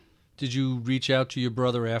begin. Did you reach out to your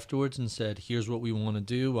brother afterwards and said, here's what we want to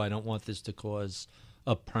do. I don't want this to cause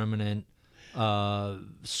a permanent wound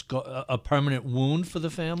for the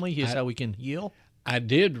family. Here's how we can heal. I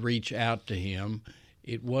did reach out to him.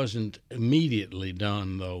 It wasn't immediately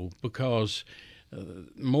done, though, because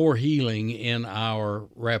more healing in our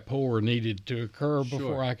rapport needed to occur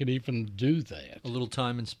before I could even do that. A little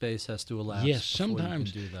time and space has to elapse. Yes,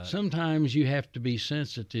 sometimes you can do that. Sometimes you have to be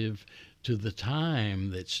sensitive to the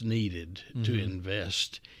time that's needed mm-hmm. to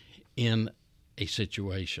invest in a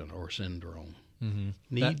situation or syndrome.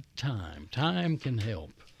 Mm-hmm. Time. Time can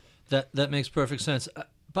help. That makes perfect sense.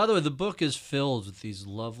 By the way, the book is filled with these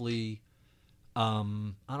lovely, I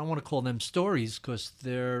don't want to call them stories because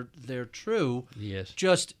they're true. Yes.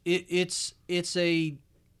 Just it's a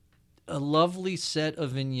lovely set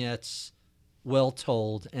of vignettes, well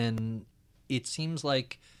told, and it seems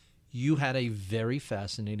like you had a very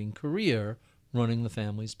fascinating career running the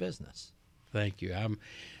family's business. Thank you.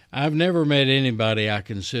 I've never met anybody I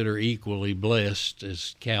consider equally blessed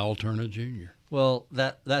as Cal Turner Jr. Well,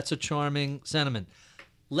 that's a charming sentiment.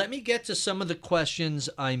 Let me get to some of the questions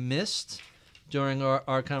I missed during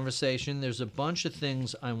our conversation. There's a bunch of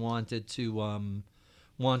things I wanted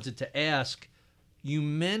to ask. You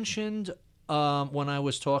mentioned when I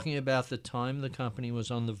was talking about the time the company was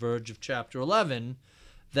on the verge of Chapter 11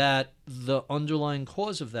 that the underlying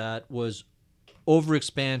cause of that was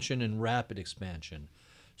overexpansion and rapid expansion.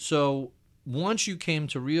 So once you came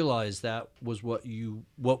to realize that was what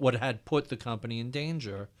had put the company in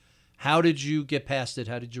danger, how did you get past it?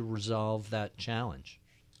 How did you resolve that challenge?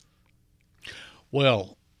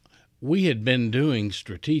 Well, we had been doing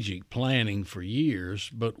strategic planning for years,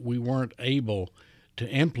 but we weren't able to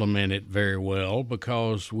implement it very well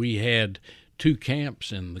because we had two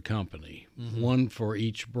camps in the company, mm-hmm. one for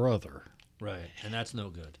each brother. Right, and that's no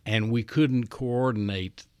good. And we couldn't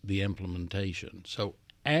coordinate the implementation. So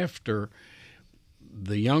after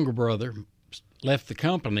the younger brother left the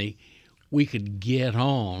company, we could get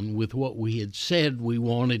on with what we had said we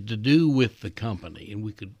wanted to do with the company,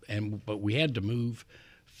 but we had to move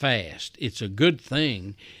fast. It's a good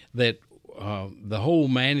thing that the whole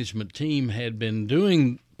management team had been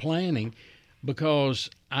doing planning because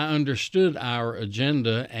I understood our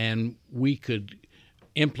agenda and we could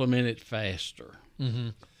implement it faster. Mm-hmm.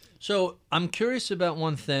 So I'm curious about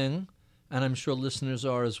one thing, and I'm sure listeners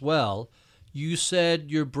are as well. You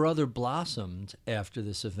said your brother blossomed after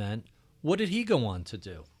this event. What did he go on to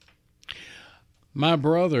do? My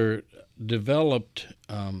brother developed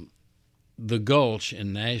the Gulch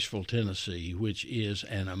in Nashville, Tennessee, which is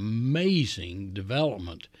an amazing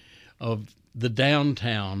development of the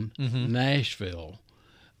downtown Nashville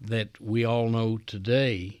that we all know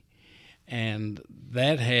today. And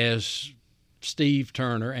that has Steve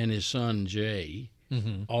Turner and his son Jay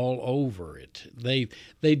all over it. They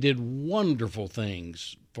did wonderful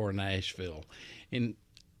things for Nashville.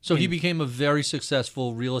 So he became a very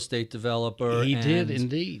successful real estate developer. He did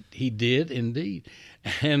indeed. He did indeed.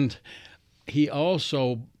 And he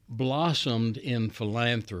also blossomed in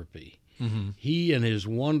philanthropy. He and his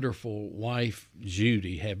wonderful wife,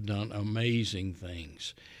 Judy, have done amazing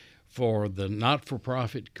things for the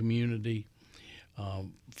not-for-profit community,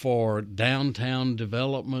 for downtown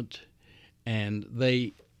development, and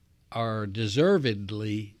they are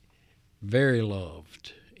deservedly very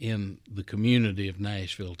loved in the community of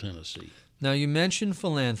Nashville, Tennessee. Now, you mentioned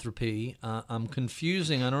philanthropy. I'm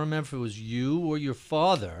confusing. I don't remember if it was you or your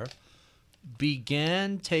father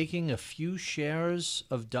began taking a few shares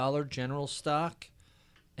of Dollar General stock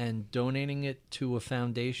and donating it to a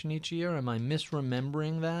foundation each year. Am I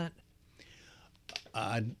misremembering that?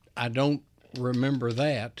 I don't remember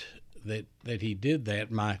that he did that.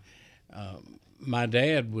 My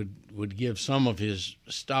dad would give some of his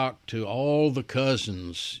stock to all the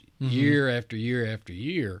cousins year after year after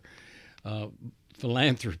year.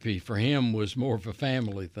 Philanthropy for him was more of a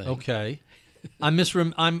family thing. Okay. I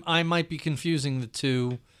might be confusing the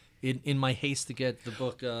two in my haste to get the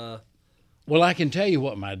book. Well, I can tell you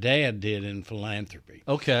what my dad did in philanthropy.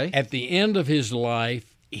 Okay. At the end of his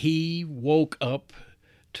life, he woke up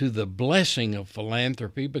to the blessing of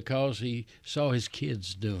philanthropy because he saw his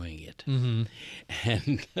kids doing it.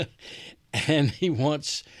 And he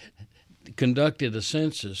once conducted a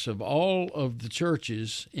census of all of the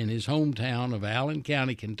churches in his hometown of Allen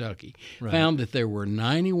County, Kentucky, found that there were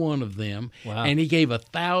 91 of them, and he gave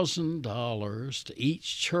 $1,000 to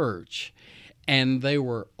each church. And they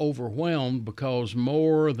were overwhelmed because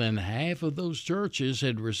more than half of those churches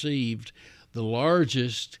had received the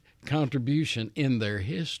largest contribution in their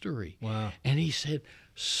history. Wow. And he said,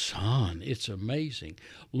 "Son, it's amazing.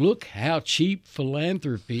 Look how cheap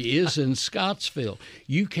philanthropy is in Scottsville.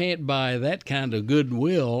 You can't buy that kind of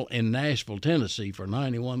goodwill in Nashville, Tennessee for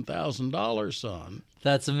 $91,000, son."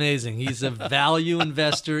 That's amazing. He's a value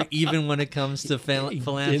investor even when it comes to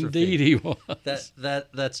philanthropy. Indeed he was.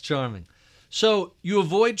 That's charming. So you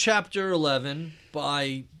avoid Chapter 11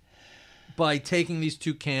 by taking these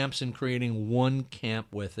two camps and creating one camp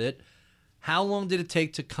with it. How long did it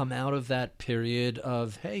take to come out of that period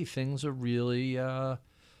of, hey, things are really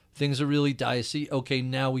dicey. Okay,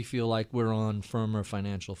 now we feel like we're on firmer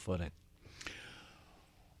financial footing?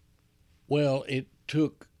 Well, it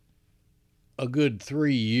took a good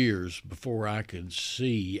 3 years before I could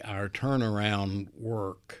see our turnaround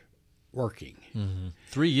working.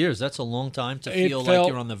 3 years, that's a long time to feel like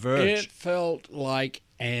you're on the verge. It felt like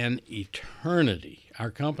an eternity.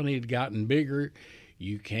 Our company had gotten bigger.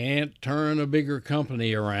 You can't turn a bigger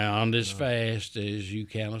company around as fast as you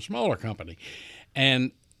can a smaller company.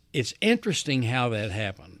 And it's interesting how that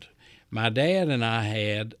happened. My dad and I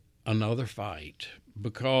had another fight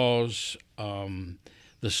because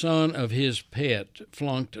the son of his pet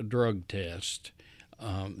flunked a drug test.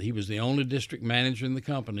 He was the only district manager in the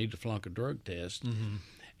company to flunk a drug test.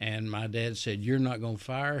 And my dad said, "You're not going to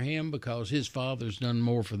fire him because his father's done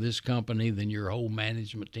more for this company than your whole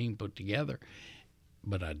management team put together."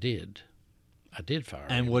 But I did. I did fire him.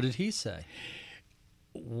 And what did he say?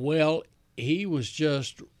 Well, he was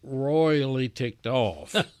just royally ticked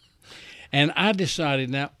off. And I decided,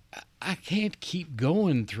 now, I can't keep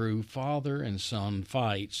going through father and son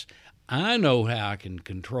fights. I know how I can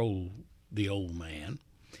control the old man.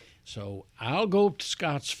 So I'll go up to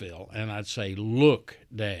Scottsville and I'd say, "Look,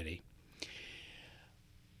 Daddy,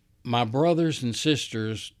 my brothers and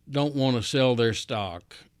sisters don't want to sell their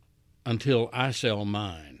stock until I sell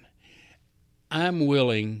mine. I'm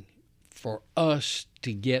willing for us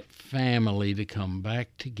to get family to come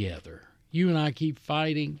back together. You and I keep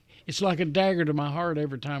fighting. It's like a dagger to my heart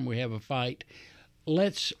every time we have a fight.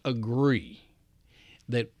 Let's agree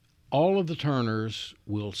that all of the Turners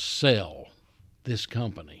will sell this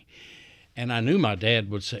company." And I knew my dad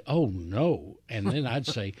would say, "Oh, no." And then I'd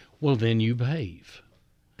say, "Well, then you behave."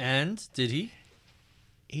 And did he?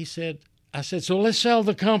 He said, I said, so let's sell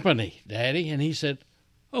the company, Daddy. And he said,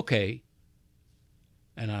 okay.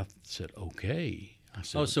 And I said, okay. I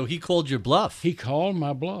said, Oh, so he called your bluff. he called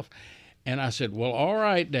my bluff. And I said, well, all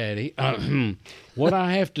right, Daddy. What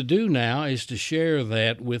I have to do now is to share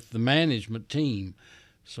that with the management team.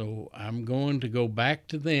 So I'm going to go back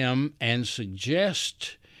to them and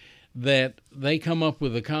suggest that they come up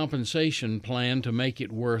with a compensation plan to make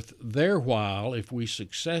it worth their while if we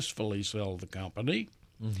successfully sell the company,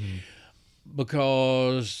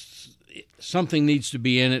 because something needs to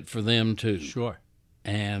be in it for them too. Sure.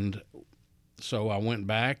 And so I went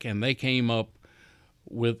back, and they came up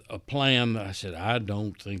with a plan that I said, I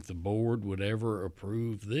don't think the board would ever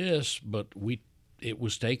approve this, but it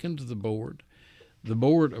was taken to the board. The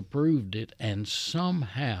board approved it, and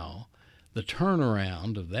somehow the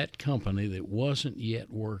turnaround of that company that wasn't yet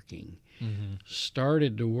working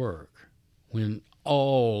started to work when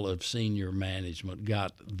all of senior management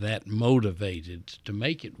got that motivated to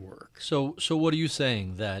make it work. So what are you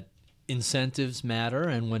saying? That incentives matter,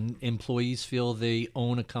 and when employees feel they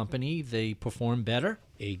own a company, they perform better?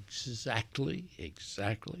 Exactly.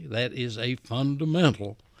 That is a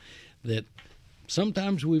fundamental that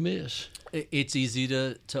sometimes we miss. It's easy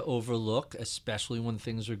to overlook, especially when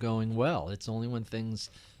things are going well. It's only when things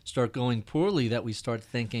start going poorly that we start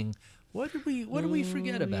thinking, what did we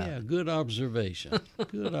forget about? Yeah, good observation.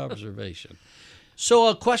 Good observation. So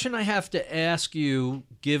a question I have to ask you,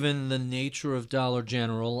 given the nature of Dollar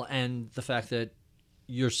General and the fact that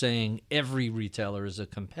you're saying every retailer is a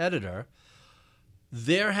competitor,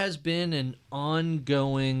 there has been an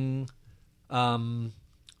ongoing,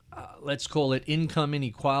 let's call it income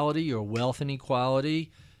inequality or wealth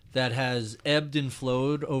inequality that has ebbed and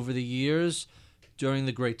flowed over the years. During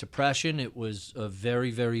the Great Depression, it was a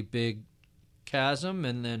very, very big chasm.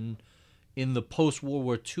 And then in the post-World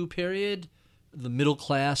War II period, the middle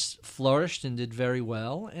class flourished and did very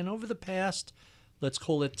well. And over the past, let's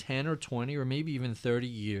call it 10 or 20 or maybe even 30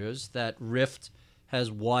 years, that rift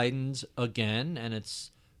has widened again. And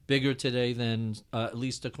it's bigger today than, at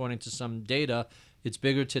least according to some data, it's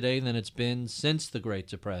bigger today than it's been since the Great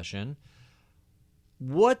Depression.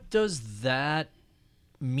 What does that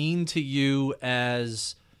mean to you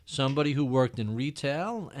as somebody who worked in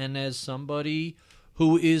retail and as somebody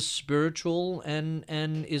who is spiritual and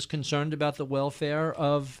is concerned about the welfare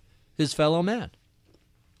of his fellow man?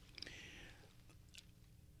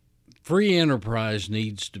 Free enterprise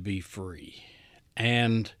needs to be free.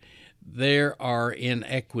 And there are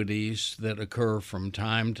inequities that occur from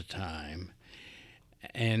time to time.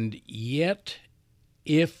 And yet,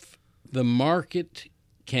 if the market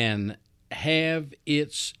can have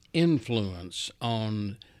its influence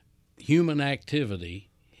on human activity,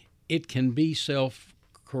 it can be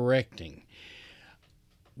self-correcting.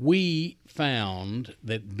 We found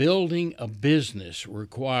that building a business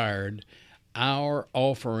required our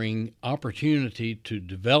offering opportunity to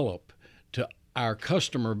develop to our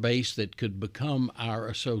customer base that could become our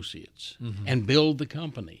associates and build the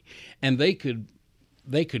company. And they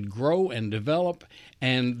could grow and develop,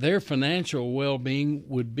 and their financial well-being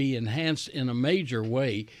would be enhanced in a major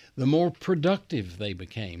way the more productive they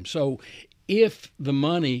became. So if the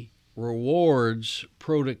money rewards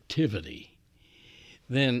productivity,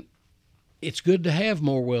 then it's good to have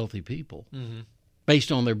more wealthy people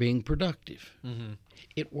based on their being productive.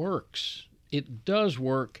 It works. It does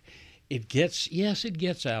work. It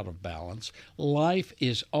gets out of balance. Life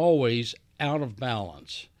is always out of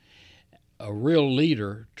balance. A real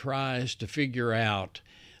leader tries to figure out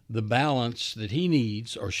the balance that he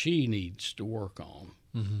needs or she needs to work on.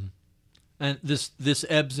 And this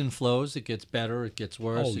ebbs and flows. It gets better. It gets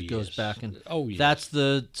worse. It goes back. And that's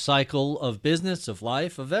the cycle of business, of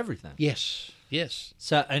life, of everything. Yes.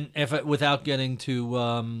 So, and without getting too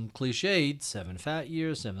cliched, 7 fat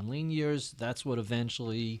years, 7 lean years, that's what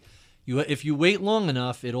eventually, if you wait long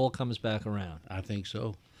enough, it all comes back around. I think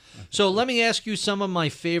so. So let me ask you some of my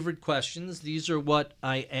favorite questions. These are what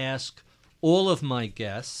I ask all of my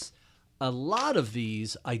guests. A lot of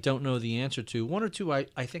these I don't know the answer to. 1 or 2 I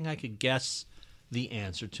think I could guess the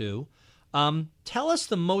answer to. Tell us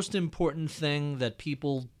the most important thing that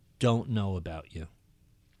people don't know about you.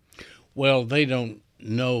 Well, they don't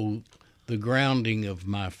know the grounding of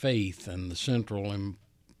my faith and the central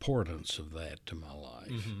importance of that to my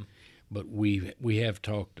life. But we have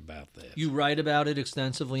talked about that. You write about it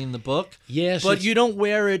extensively in the book. Yes, but you don't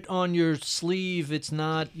wear it on your sleeve. It's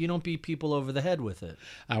not. You don't beat people over the head with it.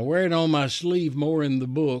 I wear it on my sleeve more in the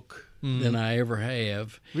book than I ever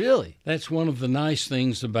have. Really? That's one of the nice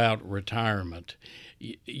things about retirement.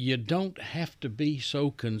 you don't have to be so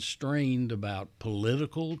constrained about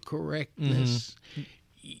political correctness.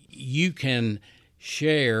 You can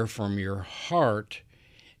share from your heart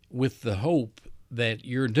with the hope that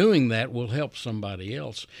you're doing that will help somebody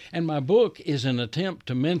else. And my book is an attempt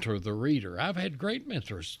to mentor the reader. I've had great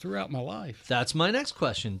mentors throughout my life. That's my next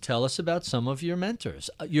question. Tell us about some of your mentors.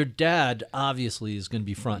 Your dad obviously is going to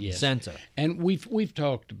be front and center. And we've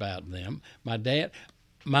talked about them.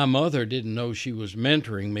 My mother didn't know she was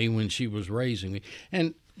mentoring me when she was raising me.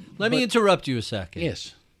 And let me interrupt you a second.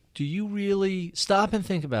 Yes. Do you really stop and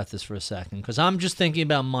think about this for a second? Because I'm just thinking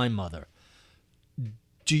about my mother.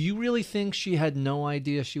 Do you really think she had no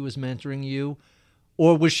idea she was mentoring you?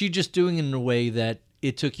 Or was she just doing it in a way that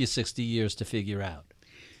it took you 60 years to figure out?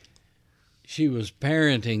 She was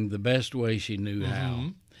parenting the best way she knew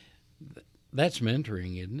how. That's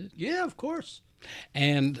mentoring, isn't it? Yeah, of course.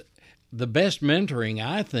 And the best mentoring,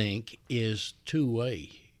 I think, is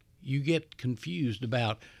two-way. You get confused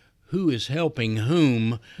about who is helping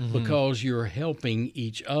whom because you're helping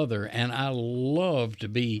each other. And I love to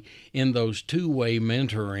be in those two-way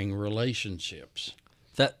mentoring relationships.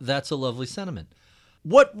 That's a lovely sentiment.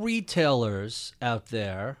 What retailers out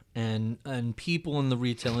there and people in the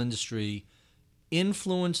retail industry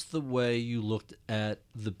influenced the way you looked at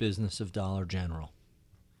the business of Dollar General?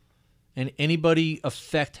 And anybody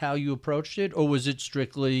affect how you approached it, or was it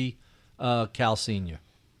strictly Cal Senior?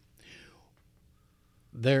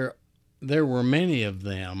 There were many of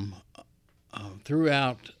them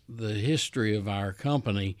throughout the history of our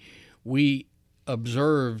company. We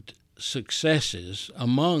observed successes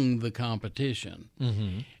among the competition,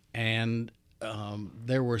 and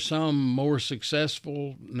there were some more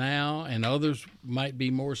successful now, and others might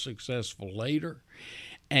be more successful later.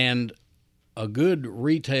 And a good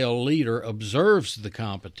retail leader observes the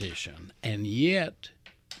competition and yet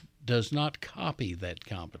does not copy that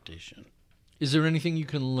competition. Is there anything you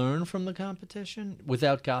can learn from the competition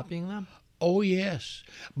without copying them? Oh, yes.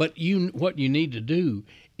 But what you need to do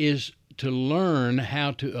is to learn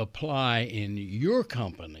how to apply in your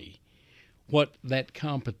company what that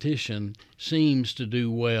competition seems to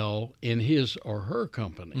do well in his or her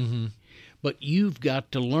company. But you've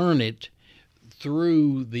got to learn it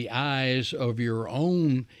through the eyes of your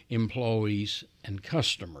own employees and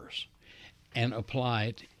customers and apply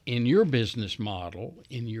it in your business model,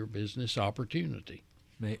 in your business opportunity.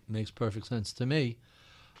 Makes perfect sense to me.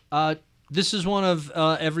 This is one of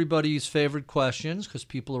everybody's favorite questions because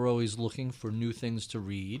people are always looking for new things to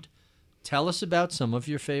read. Tell us about some of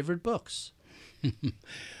your favorite books.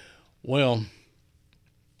 Well,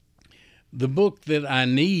 the book that I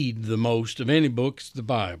need the most of any book is the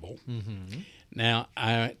Bible. Now,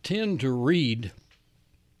 I tend to read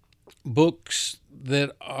books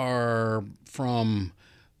that are from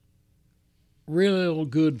real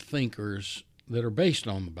good thinkers that are based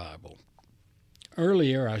on the Bible.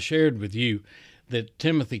 Earlier, I shared with you that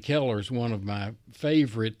Timothy Keller is one of my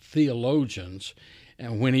favorite theologians.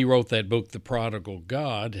 And when he wrote that book, The Prodigal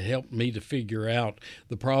God, it helped me to figure out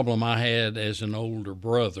the problem I had as an older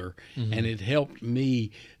brother. And it helped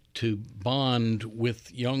me to bond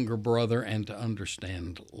with younger brother and to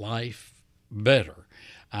understand life better.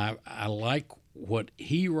 I like what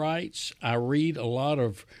he writes. I read a lot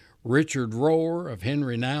of Richard Rohr, of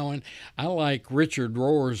Henry Nouwen. I like Richard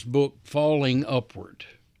Rohr's book, Falling Upward.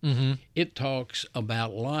 It talks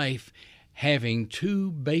about life having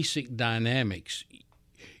two basic dynamics.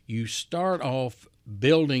 You start off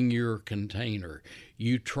building your container.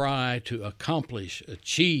 You try to accomplish,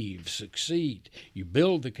 achieve, succeed. You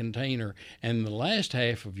build the container, and the last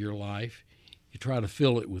half of your life, you try to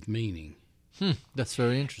fill it with meaning. That's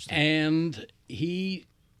very interesting. And he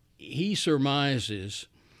surmises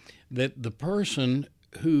that the person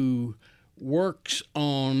who works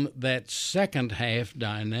on that second half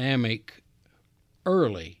dynamic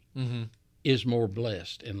early is more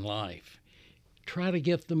blessed in life. Try to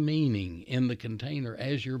get the meaning in the container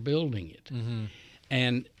as you're building it.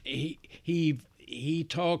 And he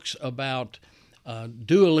talks about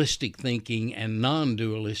dualistic thinking and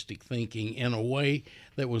non-dualistic thinking in a way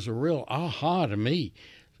that was a real aha to me.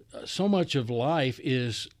 So much of life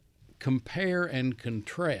is compare and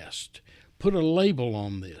contrast. Put a label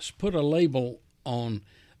on this. Put a label on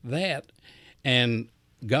that. And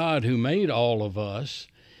God, who made all of us,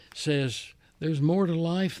 says there's more to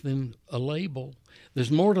life than a label.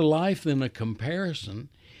 There's more to life than a comparison.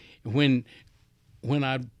 When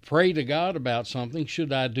I pray to God about something,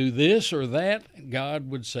 should I do this or that? God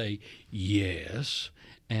would say yes.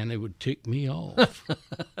 and it would tick me off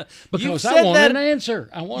because said I want that- an answer.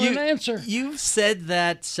 I want an answer. You've said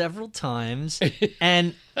that several times,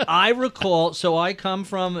 and I recall. So I come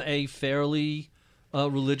from a fairly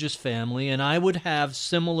religious family, and I would have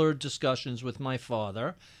similar discussions with my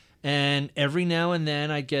father. And every now and then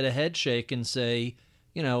I'd get a head shake and say,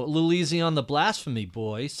 a little easy on the blasphemy,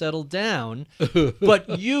 boy, settle down.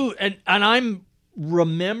 But you, and I'm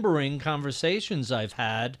remembering conversations I've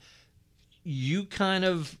had, you kind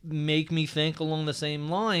of make me think along the same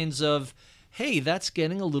lines of, hey, that's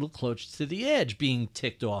getting a little close to the edge, being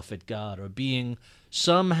ticked off at God or being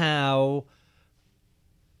somehow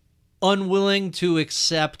unwilling to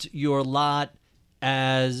accept your lot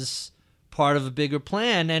as part of a bigger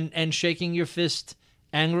plan and shaking your fist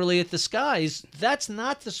angrily at the skies. That's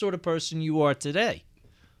not the sort of person you are today.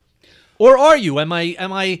 Or are you? Am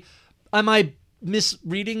I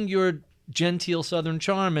misreading your genteel Southern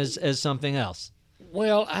charm as something else?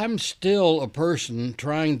 Well, I'm still a person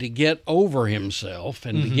trying to get over himself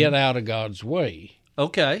and to get out of God's way.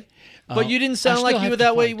 Okay. But you didn't sound I like still you were have to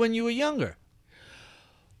that way fight. when you were younger.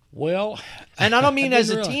 Well, And I don't mean as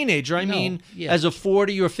a didn't really- teenager. I No, mean yeah. as a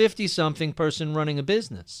 40 or 50-something person running a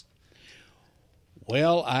business.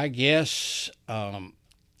 Well, I guess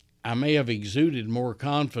I may have exuded more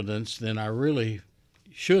confidence than I really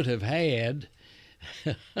should have had.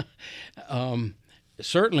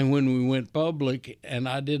 Certainly when we went public and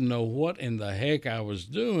I didn't know what in the heck I was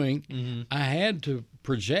doing, I had to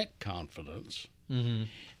project confidence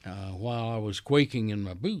while I was quaking in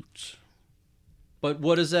my boots. But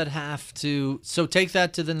what does that have to... So take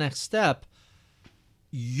that to the next step.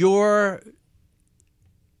 You're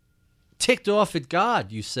ticked off at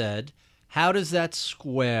God, you said. How does that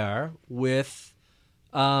square with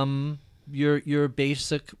your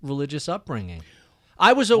basic religious upbringing?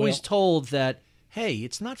 I was always told that, hey,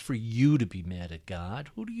 it's not for you to be mad at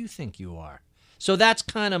God. Who do you think you are? So that's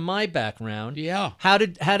kind of my background. Yeah. How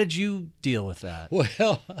did you deal with that?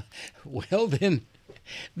 Well,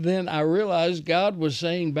 then I realized God was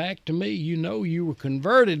saying back to me, you were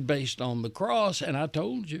converted based on the cross, and I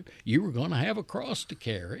told you you were going to have a cross to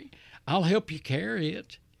carry. I'll help you carry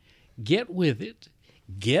it. Get with it.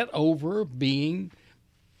 Get over being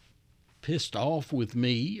pissed off with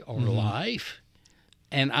me or life,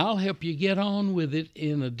 and I'll help you get on with it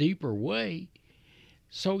in a deeper way.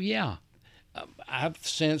 So, yeah, I've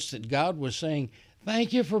sensed that God was saying,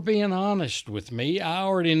 thank you for being honest with me. I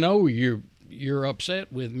already know you're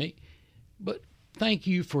upset with me, but thank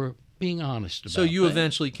you for being honest about it. So you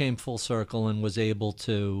eventually came full circle and was able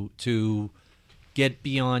to get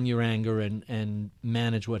beyond your anger and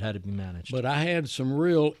manage what had to be managed. But I had some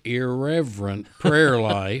real irreverent prayer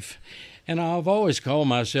life, and I've always called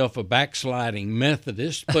myself a backsliding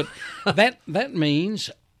Methodist, but that means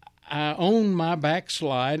I own my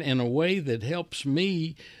backslide in a way that helps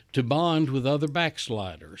me to bond with other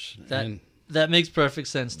backsliders. That makes perfect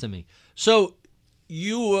sense to me. So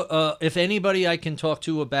you, if anybody I can talk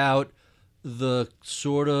to about the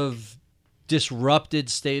sort of disrupted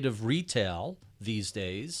state of retail these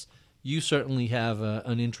days, you certainly have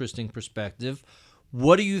an interesting perspective.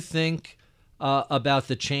 What do you think about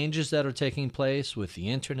the changes that are taking place with the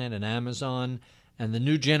internet and Amazon and the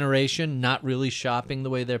new generation not really shopping the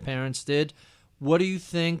way their parents did? What do you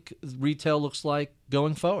think retail looks like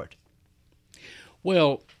going forward?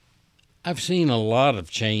 Well, I've seen a lot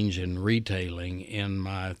of change in retailing in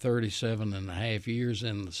my 37 and a half years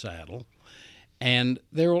in the saddle, and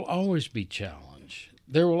there will always be challenge.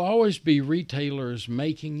 There will always be retailers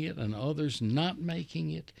making it and others not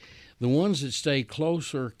making it. The ones that stay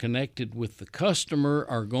closer connected with the customer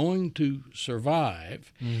are going to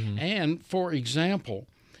survive. And, for example,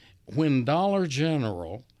 when Dollar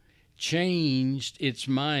General changed its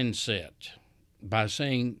mindset by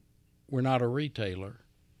saying, we're not a retailer,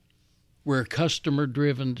 we're a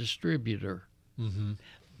customer-driven distributor,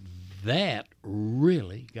 that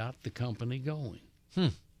really got the company going.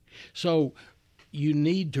 So you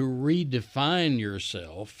need to redefine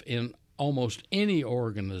yourself in almost any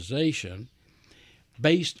organization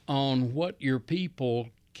based on what your people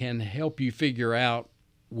can help you figure out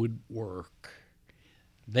would work.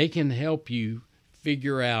 They can help you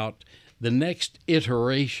figure out the next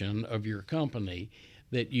iteration of your company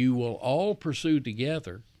that you will all pursue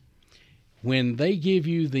together. When they give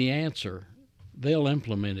you the answer, they'll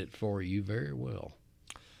implement it for you very well.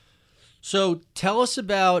 So tell us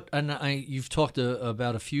about, and you've talked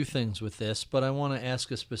about a few things with this, but I want to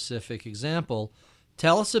ask a specific example.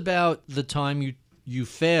 Tell us about the time you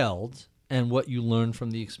failed and what you learned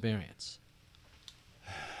from the experience.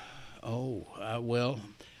 Well,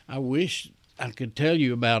 I wish I could tell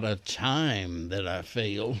you about a time that I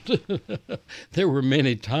failed. There were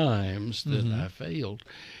many times that I failed.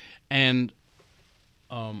 And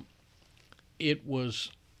it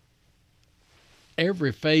was,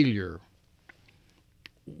 every failure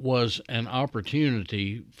was an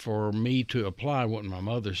opportunity for me to apply what my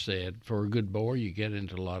mother said: for a good boy, you get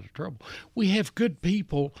into a lot of trouble. We have good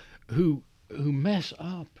people who mess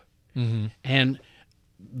up. And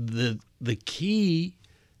the key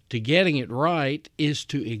to getting it right is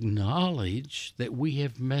to acknowledge that we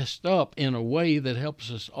have messed up in a way that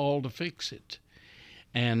helps us all to fix it.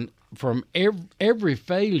 And from every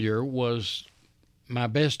failure was my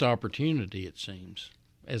best opportunity, it seems,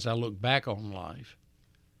 as I look back on life.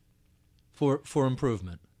 For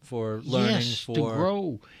improvement, for learning, yes, to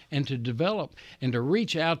grow and to develop and to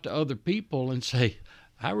reach out to other people and say,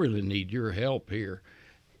 I really need your help here.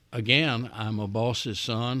 Again, I'm a boss's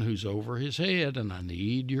son who's over his head, and I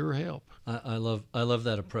need your help. I love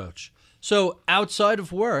that approach. So outside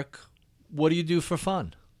of work, what do you do for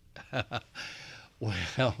fun?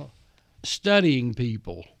 Well, studying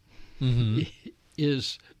people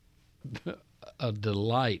is a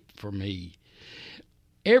delight for me.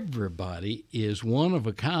 Everybody is one of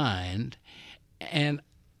a kind, and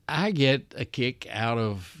I get a kick out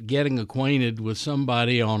of getting acquainted with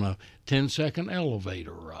somebody on a 10-second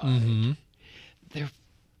elevator ride.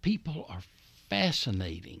 People are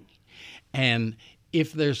fascinating, and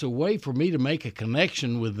if there's a way for me to make a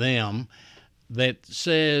connection with them that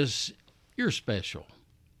says, you're special,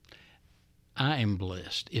 I am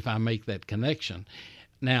blessed if I make that connection.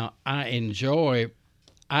 Now, I enjoy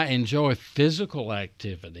physical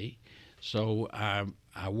activity, so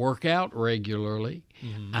I work out regularly.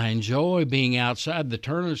 I enjoy being outside. The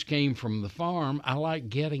Turners came from the farm. I like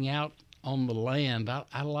getting out on the land.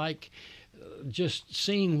 I like just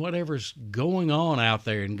seeing whatever's going on out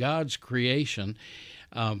there in God's creation.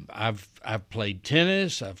 I've played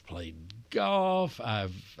tennis. I've played golf.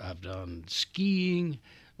 I've done skiing,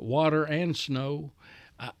 water and snow.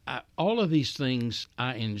 All of these things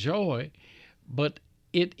I enjoy, but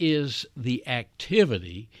it is the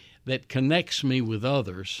activity that connects me with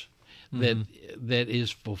others that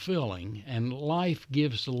is fulfilling, and life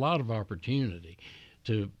gives a lot of opportunity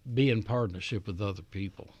to be in partnership with other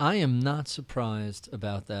people. I am not surprised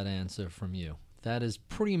about that answer from you. That is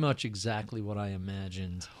pretty much exactly what I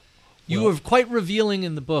imagined. You were quite revealing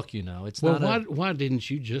in the book, you know. It's not. Why didn't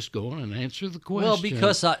you just go on and answer the question? Well,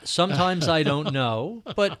 because sometimes I don't know,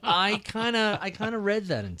 but I kind of read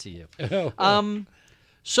that into you.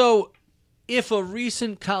 So, if a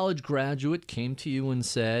recent college graduate came to you and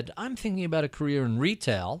said, I'm thinking about a career in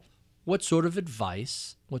retail, what sort of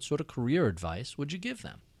career advice would you give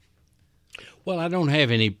them? Well, I don't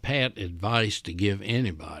have any pat advice to give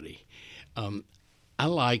anybody. I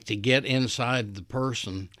like to get inside the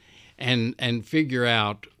person and figure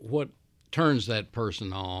out what turns that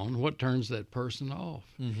person on, what turns that person off.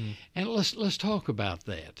 And let's talk about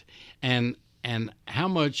that. And how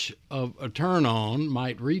much of a turn on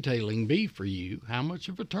might retailing be for you? How much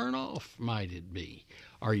of a turn off might it be?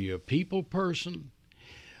 Are you a people person?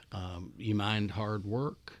 You mind hard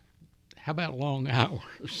work? How about long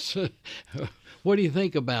hours? What do you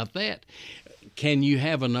think about that? Can you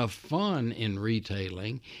have enough fun in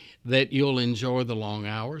retailing that you'll enjoy the long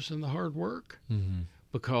hours and the hard work?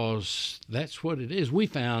 Because that's what it is. We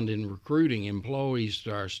found in recruiting employees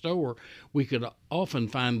to our store, we could often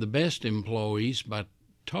find the best employees by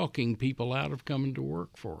talking people out of coming to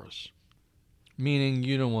work for us. Meaning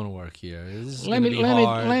you don't want to work here. This is Let going to be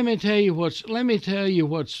hard. me tell you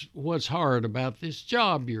what's hard about this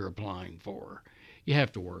job you're applying for. You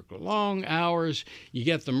have to work long hours. You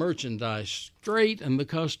get the merchandise straight, and the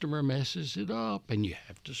customer messes it up, and you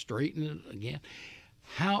have to straighten it again.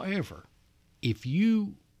 However, if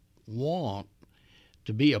you want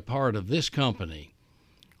to be a part of this company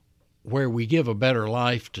where we give a better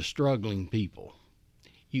life to struggling people,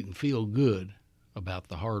 you can feel good about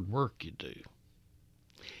the hard work you do.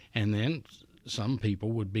 And then some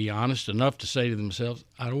people would be honest enough to say to themselves,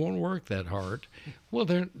 I don't want to work that hard. Well,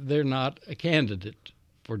 they're not a candidate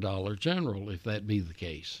for Dollar General if that be the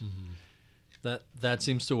case. That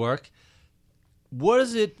seems to work. What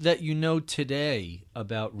is it that you know today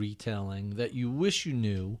about retailing that you wish you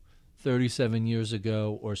knew 37 years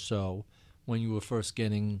ago or so when you were first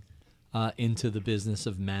getting into the business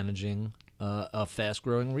of managing a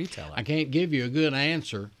fast-growing retailer? I can't give you a good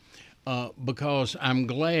answer because I'm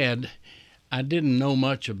glad I didn't know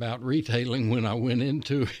much about retailing when I went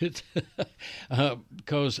into it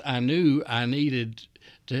because I knew I needed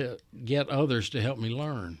to get others to help me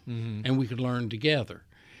learn, and we could learn together.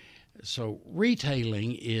 So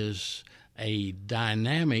retailing is a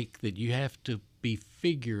dynamic that you have to be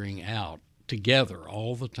figuring out together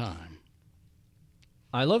all the time.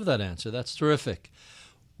 I love that answer. That's terrific.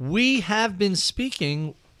 We have been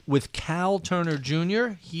speaking with Cal Turner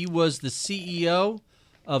Jr. He was the CEO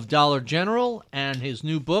of Dollar General, and his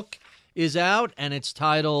new book is out, and it's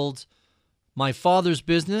titled My Father's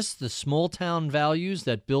Business, The Small Town Values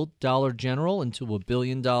That Built Dollar General into a $1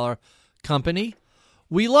 billion company.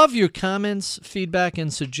 We love your comments, feedback,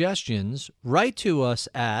 and suggestions. Write to us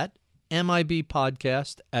at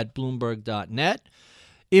mibpodcast@bloomberg.net.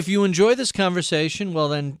 If you enjoy this conversation, well,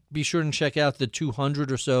 then be sure and check out the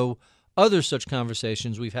 200 or so other such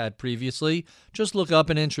conversations we've had previously. Just look up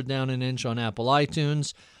An Inch or Down an Inch on Apple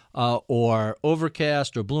iTunes or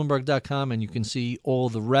Overcast or Bloomberg.com, and you can see all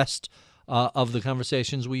the rest of the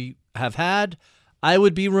conversations we have had. I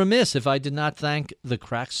would be remiss if I did not thank the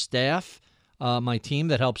crack staff, my team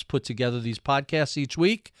that helps put together these podcasts each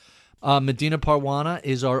week. Medina Parwana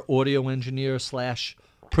is our audio engineer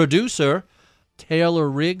 / producer. Taylor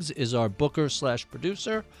Riggs is our booker /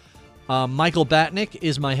 producer. Michael Batnick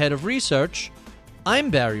is my head of research. I'm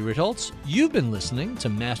Barry Ritholtz. You've been listening to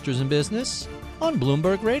Masters in Business on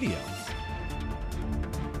Bloomberg Radio.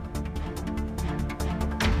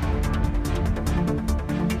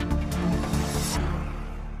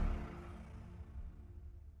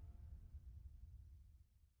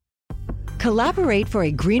 Collaborate for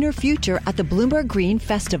a greener future at the Bloomberg Green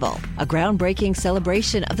Festival, a groundbreaking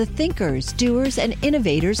celebration of the thinkers, doers, and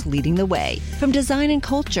innovators leading the way. From design and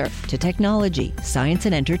culture to technology, science,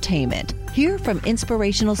 and entertainment. Hear from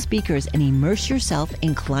inspirational speakers and immerse yourself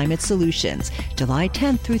in climate solutions. July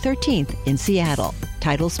 10th through 13th in Seattle.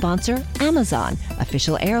 Title sponsor, Amazon.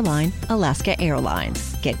 Official airline, Alaska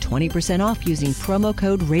Airlines. Get 20% off using promo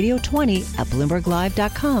code RADIO20 at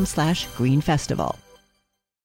BloombergLive.com/Green Festival.